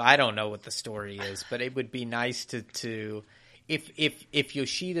 I don't know what the story is, but it would be nice to if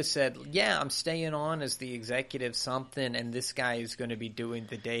Yoshida said, yeah, I'm staying on as the executive something, and this guy is going to be doing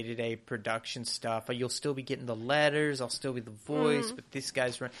the day-to-day production stuff, you'll still be getting the letters, I'll still be the voice, but this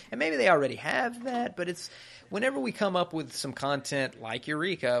guy's running. And maybe they already have that, but it's whenever we come up with some content like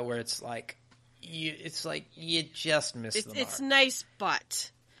Eureka, where it's like you just missed the mark. It's nice,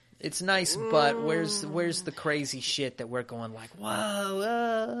 but... It's nice, but where's the crazy shit that we're going like,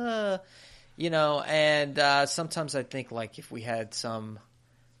 whoa, and sometimes I think like if we had some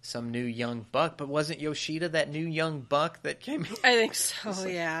some new young buck. But wasn't Yoshida that new young buck that came in? I think so,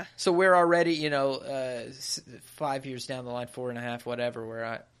 yeah. So we're already, 5 years down the line, 4.5, whatever,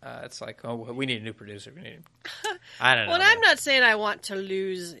 where it's like, oh, we need a new producer. I don't know. Well, I'm not saying I want to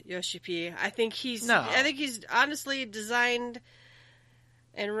lose Yoshi P. I think he's honestly designed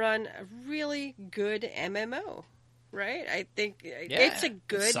and run a really good MMO, right? I think it's a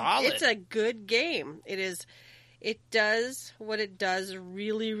good game. It does what it does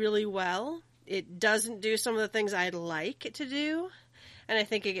really, really well. It doesn't do some of the things I'd like it to do, and I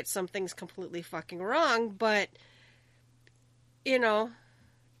think it gets some things completely fucking wrong, but it's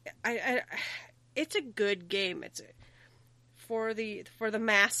a good game. It's for the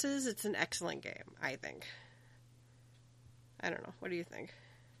masses, it's an excellent game, I think. I don't know. What do you think?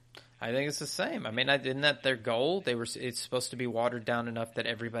 I think it's the same. I mean, isn't that their goal? It's supposed to be watered down enough that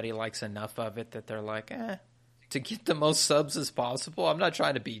everybody likes enough of it that they're like, to get the most subs as possible. I'm not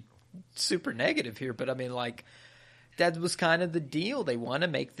trying to be super negative here, but I mean, like, that was kind of the deal. They want to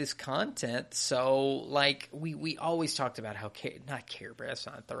make this content. So, like, we always talked about how, not Care Bear, that's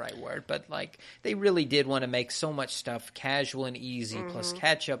not the right word, but, like, they really did want to make so much stuff casual and easy, plus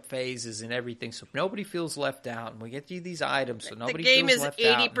catch-up phases and everything, so nobody feels left out. And we get you these items, so nobody feels left out. The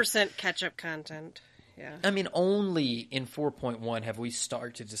game is 80% catch-up content. Yeah. I mean, only in 4.1 have we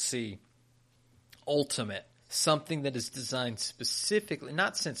started to see Ultimate. Something that is designed specifically,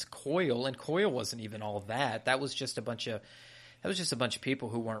 not since Coil, and Coil wasn't even all that. That was just a bunch of people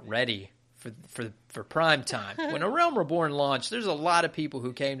who weren't ready for prime time. When A Realm Reborn launched, there's a lot of people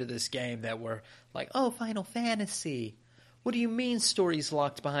who came to this game that were like, "Oh, Final Fantasy. What do you mean story's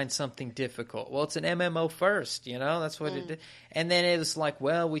locked behind something difficult?" Well, it's an MMO first, that's what it did. And then it was like,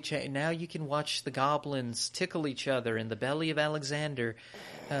 well, now you can watch the goblins tickle each other in the belly of Alexander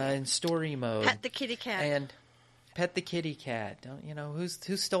in story mode. Pet the kitty cat. And pet the kitty cat. Don't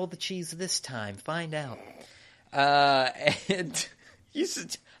who stole the cheese this time? Find out. And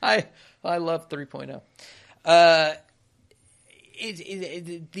I love 3.0.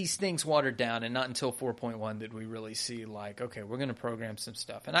 These things watered down, and not until 4.1 did we really see, like, okay, we're going to program some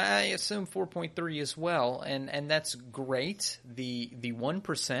stuff. And I assume 4.3 as well, and that's great. The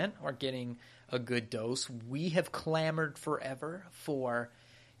 1% are getting a good dose. We have clamored forever for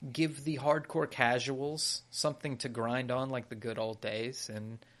give the hardcore casuals something to grind on like the good old days.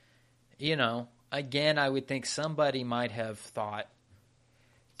 And, again, I would think somebody might have thought,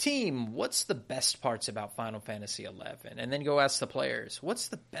 team, what's the best parts about Final Fantasy XI? And then go ask the players, what's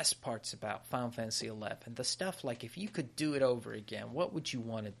the best parts about Final Fantasy XI? The stuff like, if you could do it over again, what would you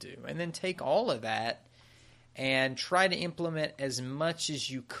want to do? And then take all of that and try to implement as much as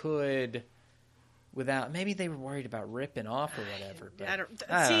you could without, maybe they were worried about ripping off or whatever. But I don't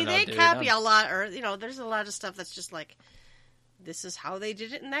know, they dude. copy a lot, or, there's a lot of stuff that's just like, this is how they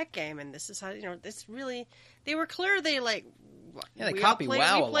did it in that game, and this is how, it's really, they were clear, they like, they copy WoW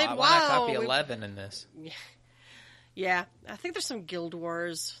a lot. Why not copy 11 in this? Yeah. I think there's some Guild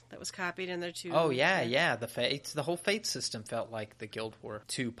Wars that was copied in there too. Oh, yeah. The whole Fate system felt like the Guild War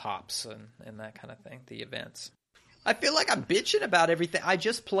 2 pops and that kind of thing, the events. I feel like I'm bitching about everything. I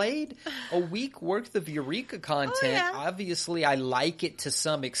just played a week worth of Eureka content. Oh, yeah. Obviously, I like it to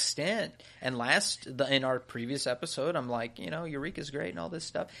some extent. And in our previous episode, I'm like, Eureka's great and all this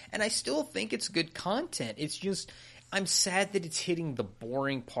stuff. And I still think it's good content. It's just, I'm sad that it's hitting the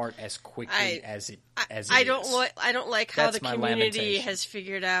boring part as quickly as it is. I don't like how the community has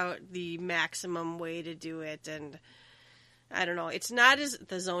figured out the maximum way to do it, and I don't know.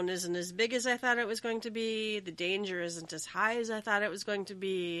 The zone isn't as big as I thought it was going to be. The danger isn't as high as I thought it was going to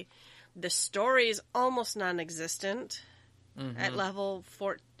be. The story is almost non-existent at level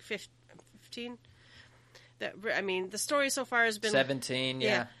 15. The story so far has been 17.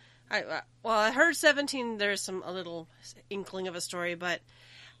 Yeah. I heard 17. There's a little inkling of a story, but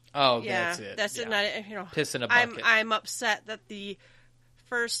that's it. That's it. Not piss in a bucket. I'm upset that the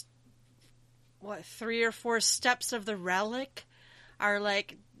first 3 or 4 steps of the relic are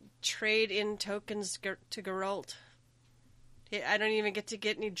like trade in tokens to Geralt. I don't even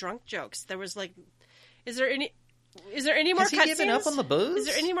get any drunk jokes. There was like, is there any more cutscenes? Has he given up on the booze? Is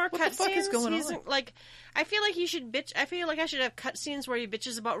there any more cutscenes? What the fuck is going on? Like, I feel like he should bitch. I feel like I should have cutscenes where he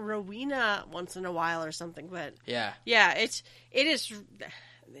bitches about Rowena once in a while or something. But yeah, it is.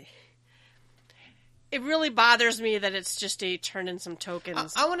 It really bothers me that it's just a turn in some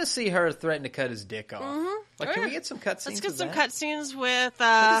tokens. I want to see her threaten to cut his dick off. Mm-hmm. Like, can we get some cutscenes? Let's get some cutscenes with.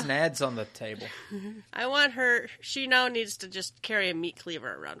 Put his nads on the table. I want her. She now needs to just carry a meat cleaver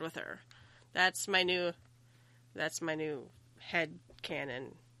around with her. That's my new head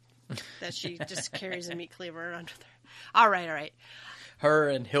canon. That she just carries a meat cleaver around with her. All right. Her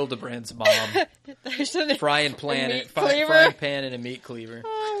and Hildebrand's mom. Frying pan and a meat cleaver.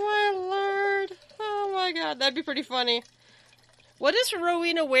 Oh, my Lord. Oh, my God. That'd be pretty funny. What is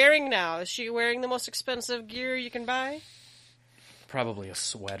Rowena wearing now? Is she wearing the most expensive gear you can buy? Probably a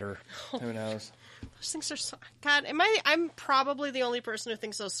sweater. Who knows? Those things are so... God, I'm probably the only person who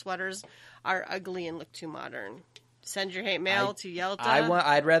thinks those sweaters are ugly and look too modern. Send your hate mail to Yelta.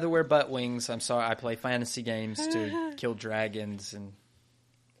 I'd rather wear butt wings. I'm sorry. I play fantasy games to kill dragons and...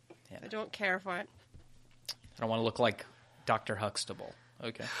 Yeah. I don't care for it. I don't want to look like Dr. Huxtable.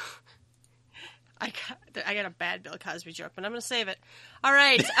 Okay. I got a bad Bill Cosby joke, but I'm going to save it. All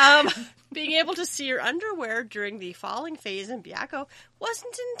right. Being able to see your underwear during the falling phase in Byakko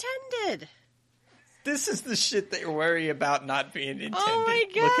wasn't intended. This is the shit that you're worried about not being intended. Oh my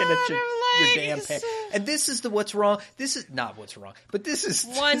God. Looking at your like, damn pants. And this is the what's wrong. This is not what's wrong, but this is...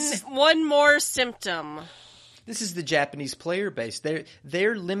 One more symptom. This is the Japanese player base.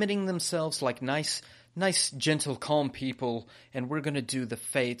 They're limiting themselves like nice, gentle, calm people, and we're going to do the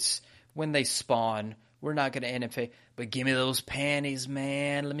fates when they spawn. We're not going to end in fate. But give me those panties,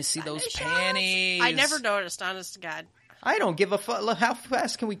 man. Let me see those panties. I never noticed, honest to God. I don't give a fuck. Look, how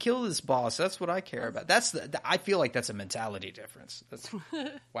fast can we kill this boss? That's what I care about. I feel like that's a mentality difference.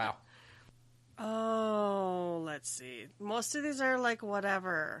 Wow. Oh, let's see. Most of these are like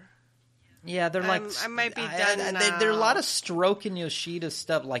whatever. Yeah, they're like... I might be done now. There are a lot of stroking Yoshida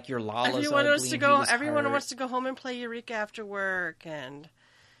stuff, like your Lala's Everyone wants to go home and play Eureka after work, and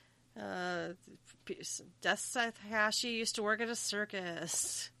Death Hayashi used to work at a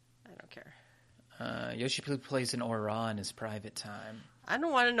circus. I don't care. Yoshi plays an Aura in his private time. I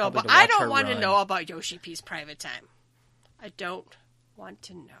don't want to know about Yoshi P's private time. I don't want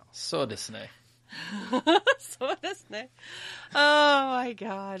to know. So desu ne. Oh my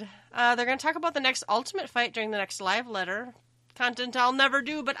God. They're going to talk about the next Ultimate fight during the next live letter. Content I'll never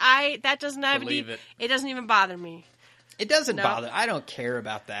do, but that doesn't have it doesn't even bother me. It doesn't bother. I don't care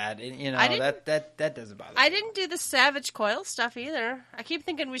about that. That doesn't bother me. I didn't do the Savage Coil stuff either. I keep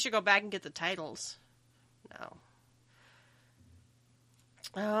thinking we should go back and get the titles. No.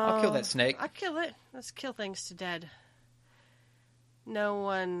 I'll kill that snake. I'll kill it. Let's kill things to dead. No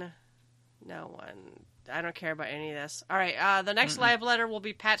one. I don't care about any of this. All right, the next live letter will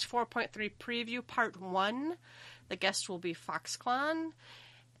be Patch 4.3 Preview Part 1. The guest will be FoxClan.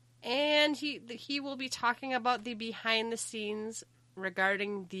 And he will be talking about the behind-the-scenes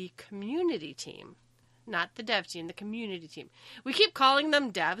regarding the community team. Not the dev team, the community team. We keep calling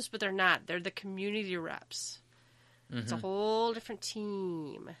them devs, but they're not. They're the community reps. Mm-hmm. It's a whole different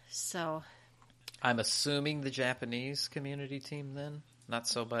team. So... I'm assuming the Japanese community team then? Not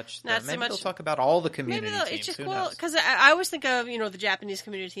so much. Maybe they'll talk about all the community teams. It's just cool because I always think of the Japanese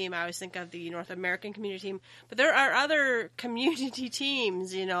community team. I always think of the North American community team. But there are other community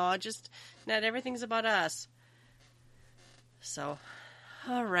teams. Just not everything's about us. So,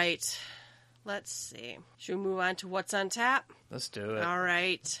 all right, let's see. Should we move on to what's on tap? Let's do it. All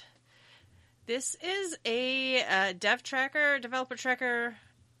right. This is a developer tracker,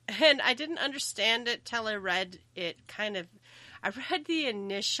 and I didn't understand it till I read it. I read the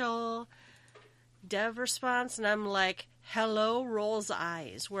initial dev response, and I'm like, hello, rolls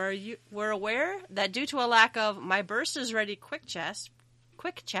eyes. We're aware that due to a lack of my burst is ready quick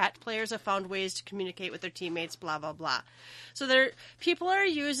chat, players have found ways to communicate with their teammates, blah, blah, blah. So people are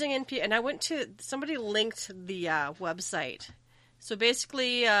using NP, and I went to, somebody linked the website. So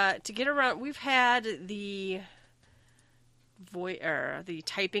basically, to get around, we've had the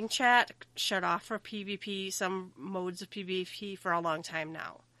typing chat shut off for PvP, some modes of PvP for a long time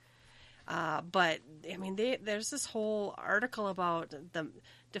now. But I mean, there's this whole article about the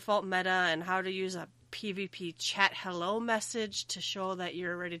default meta and how to use a PvP chat hello message to show that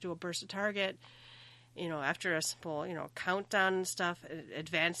you're ready to burst a target. After a simple, countdown and stuff,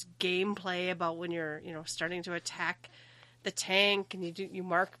 advanced gameplay about when you're, starting to attack the tank and you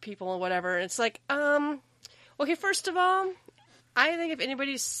mark people or whatever. And it's like, okay, first of all, I think if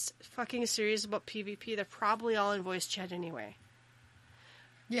anybody's fucking serious about PvP, they're probably all in voice chat anyway.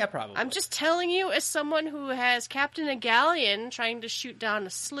 Yeah, probably. I'm just telling you, as someone who has captained a galleon trying to shoot down a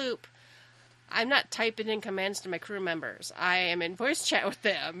sloop, I'm not typing in commands to my crew members. I am in voice chat with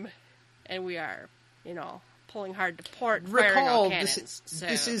them, and we are, pulling hard to port, firing all cannons.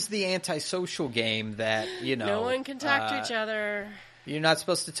 This is the antisocial game that, no one can talk to each other. You're not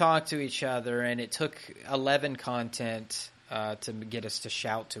supposed to talk to each other, and it took 11 content to get us to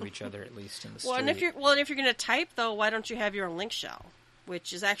shout to each other, at least in the street. And if you're going to type, though, why don't you have your own link shell,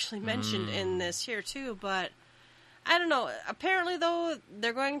 which is actually mentioned in this here too? But I don't know. Apparently, though,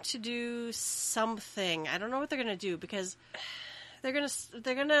 they're going to do something. I don't know what they're going to do because they're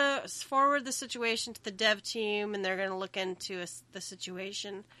gonna forward the situation to the dev team, and they're gonna look into the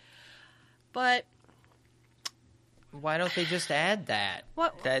situation. But why don't they just add that?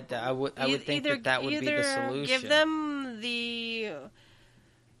 What That I would think that would be the solution. Give them the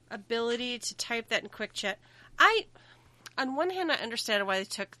ability to type that in quick chat. On one hand, I understand why they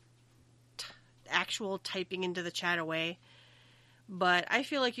took actual typing into the chat away, but I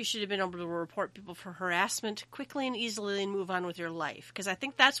feel like you should have been able to report people for harassment quickly and easily and move on with your life, because I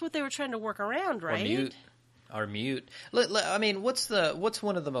think that's what they were trying to work around, right? Or mute. I mean, what's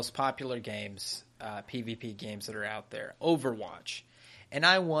one of the most popular games, PvP games that are out there? Overwatch. And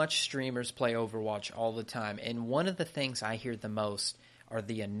I watch streamers play Overwatch all the time, and one of the things I hear the most are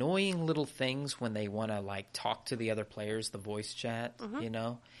the annoying little things when they want to like talk to the other players, the voice chat, you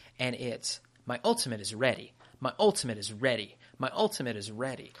know? And it's, my ultimate is ready. My ultimate is ready. My ultimate is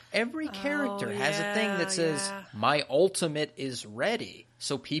ready. Every character has a thing that says, my ultimate is ready.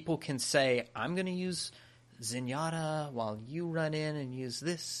 So people can say, I'm going to use Zenyatta while you run in and use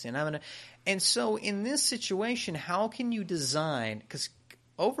this. And so in this situation, how can you design, because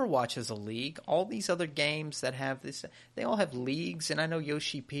Overwatch is a league. All these other games that have this, they all have leagues. And I know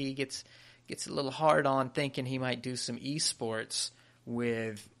Yoshi P gets a little hard on thinking he might do some esports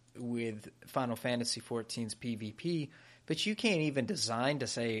with Final Fantasy XIV's PvP. But you can't even design to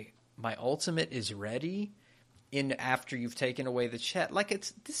say my ultimate is ready after you've taken away the chat. Like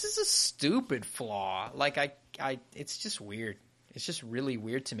this is a stupid flaw. Like it's just weird. It's just really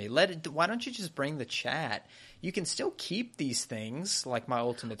weird to me. Why don't you just bring the chat? You can still keep these things like my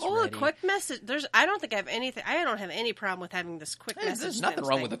ultimate's ready. Oh, a quick message. I don't think I have anything. I don't have any problem with having this quick message. There's nothing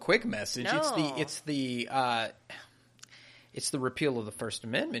wrong with a quick message. No. It's the repeal of the First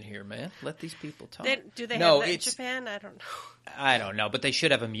Amendment here, man. Let these people talk. Do they have that in Japan? I don't know. I don't know, but they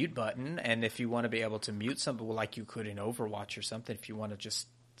should have a mute button. And if you want to be able to mute something like you could in Overwatch or something, if you want to just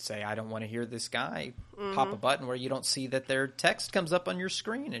say, I don't want to hear this guy, pop a button where you don't see that their text comes up on your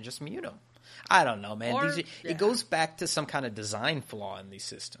screen and just mute them. I don't know, man. It goes back to some kind of design flaw in these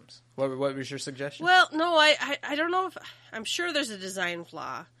systems. What was your suggestion? Well, no, I don't know if... I'm sure there's a design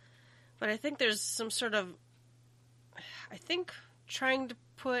flaw, but I think there's some sort of... I think trying to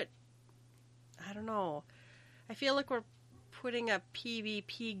put... I don't know. I feel like we're putting a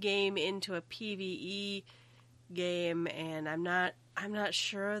PvP game into a PvE game, and I'm not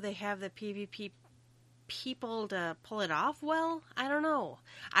sure they have the PvP people to pull it off well. I don't know.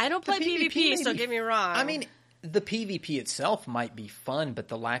 I don't play PvP, so get me wrong. I mean, the PvP itself might be fun, but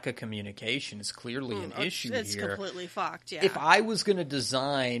the lack of communication is clearly an issue here. It's completely fucked, yeah. If I was going to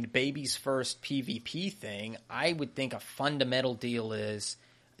design Baby's first PvP thing, I would think a fundamental deal is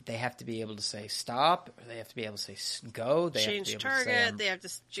they have to be able to say stop, or they have to be able to say go, they change have to be able target, to say, they have to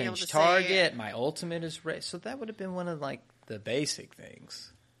be able to change target, say, my ultimate is ready. So that would have been one of like the basic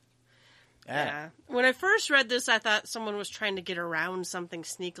things. Yeah. When I first read this, I thought someone was trying to get around something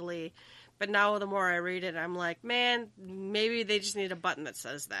sneakily. But now the more I read it, I'm like, man, maybe they just need a button that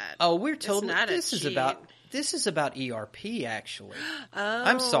says that. Oh, we're told this is about ERP, actually. Oh.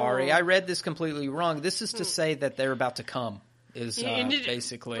 I'm sorry. I read this completely wrong. This is to say that they're about to come,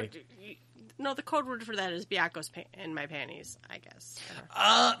 basically. No, the code word for that is Biako's in my panties, I guess.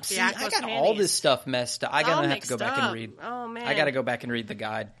 See, I got panties. All this stuff messed up. I gotta have to go back and read. Oh, man. I gotta go back and read the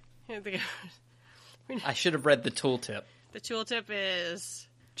guide. I should have read the tooltip. The tooltip is...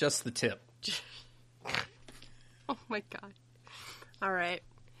 just the tip. Oh my god. All right.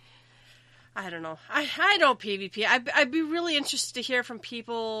 I don't know. I don't PvP. I'd be really interested to hear from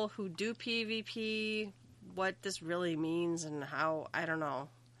people who do PvP what this really means and how. I don't know.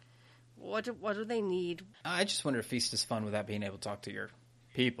 What do they need? I just wonder if Feast is fun without being able to talk to your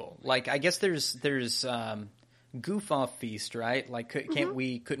people. Like, I guess there's goof off Feast, right? Like, couldn't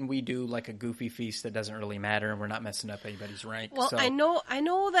we do like a goofy Feast that doesn't really matter and we're not messing up anybody's rank? Well, so. I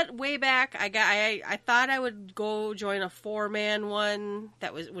know that way back I thought I would go join a 4-man one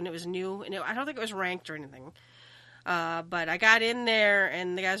that was when it was new, and I don't think it was ranked or anything. But I got in there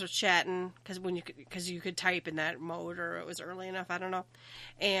and the guys were chatting because you could type in that mode, or it was early enough. I don't know.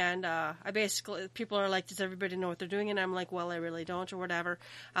 And people are like, does everybody know what they're doing? And I'm like, well, I really don't, or whatever.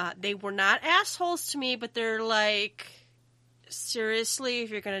 They were not assholes to me, but they're like, seriously, if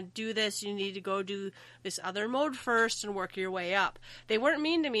you're going to do this, you need to go do this other mode first and work your way up. They weren't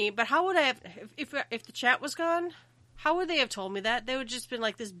mean to me, but how would I have, if the chat was gone, how would they have told me that? They would just been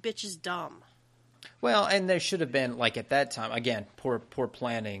like, this bitch is dumb. Well, and there should have been, like, at that time, again, poor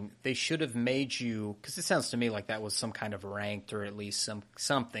planning, they should have made you, because it sounds to me like that was some kind of ranked, or at least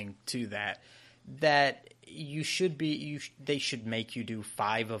something to that you should be. They should make you do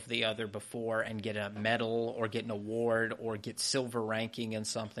 5 of the other before and get a medal or get an award or get silver ranking in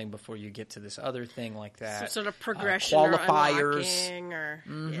something before you get to this other thing like that. Some sort of progression qualifiers. or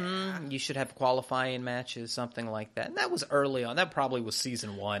You should have qualifying matches, something like that. And that was early on. That probably was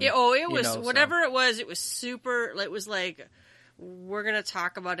season 1. It was whatever it was. It was super. It was like, we're going to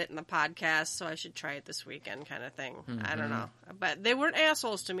talk about it in the podcast, so I should try it this weekend kind of thing. I don't know. But they weren't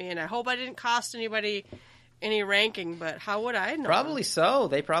assholes to me, and I hope I didn't cost anybody any ranking, but how would I know? Probably so.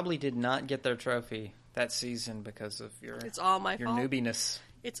 They probably did not get their trophy that season because of your It's all my fault. newbiness.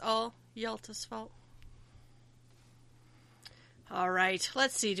 It's all Yelta's fault. All right.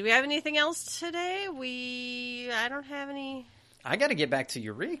 Let's see. Do we have anything else today? I don't have any... I got to get back to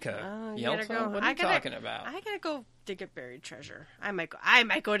Eureka. Yelta, go. what are you talking about? I gotta go dig up buried treasure. I might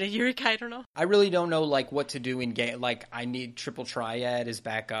go to Eureka. I don't know. I really don't know what to do in game. I need Triple Triad is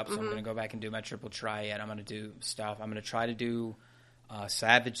back up, so I'm going to go back and do my Triple Triad. I'm going to do stuff. I'm going to try to do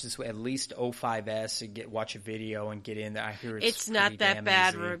Savage this way, at least 05S, and watch a video and get in there. I hear it's not that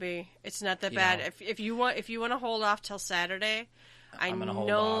bad, easy. Ruby. It's not that bad. If you want to hold off till Saturday, I'm gonna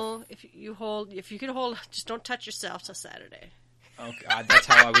hold off. if you can hold, just don't touch yourself till Saturday. Oh God, that's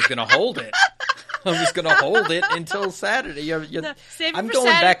how I was going to hold it. I was going to hold it until Saturday. No, save it I'm for going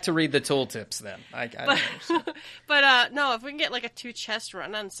Saturday. back to read the tooltips then. I don't understand. But no, if we can get a 2 chest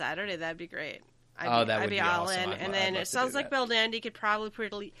run on Saturday, that'd be great. I'd be be all awesome. in. And then it sounds like Beldandy could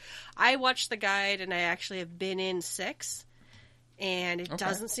probably I watched the guide, and I actually have been in 6, and it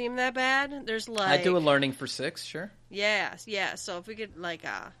doesn't seem that bad. There's I do a learning for 6, sure. Yeah. So if we could we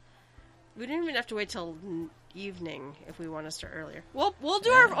don't even have to wait till evening if we want to start earlier. We'll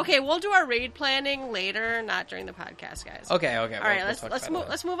do our raid planning later, not during the podcast, guys. Okay. All right, let's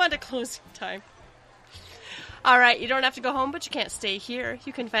move on to closing time. All right, you don't have to go home, but you can't stay here.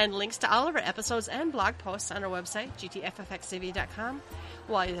 You can find links to all of our episodes and blog posts on our website, gtffxiv.com.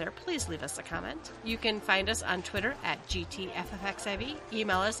 While you're there, please leave us a comment. You can find us on Twitter at gtffxiv,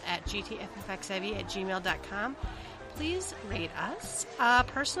 email us at gtffxiv@gmail.com. Please rate us.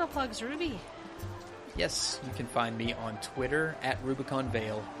 Personal plugs, Ruby. Yes, you can find me on Twitter at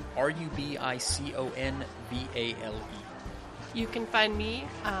RubiconVale, RubiconVale. You can find me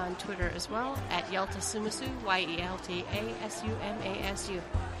on Twitter as well at Yeltasumasu, YELTASUMASU.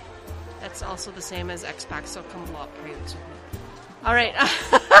 That's also the same as Xbox, so come blow up crates with me. All right,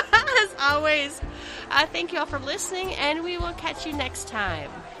 as always, thank you all for listening, and we will catch you next time.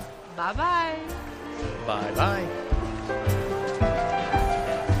 Bye-bye. Bye-bye.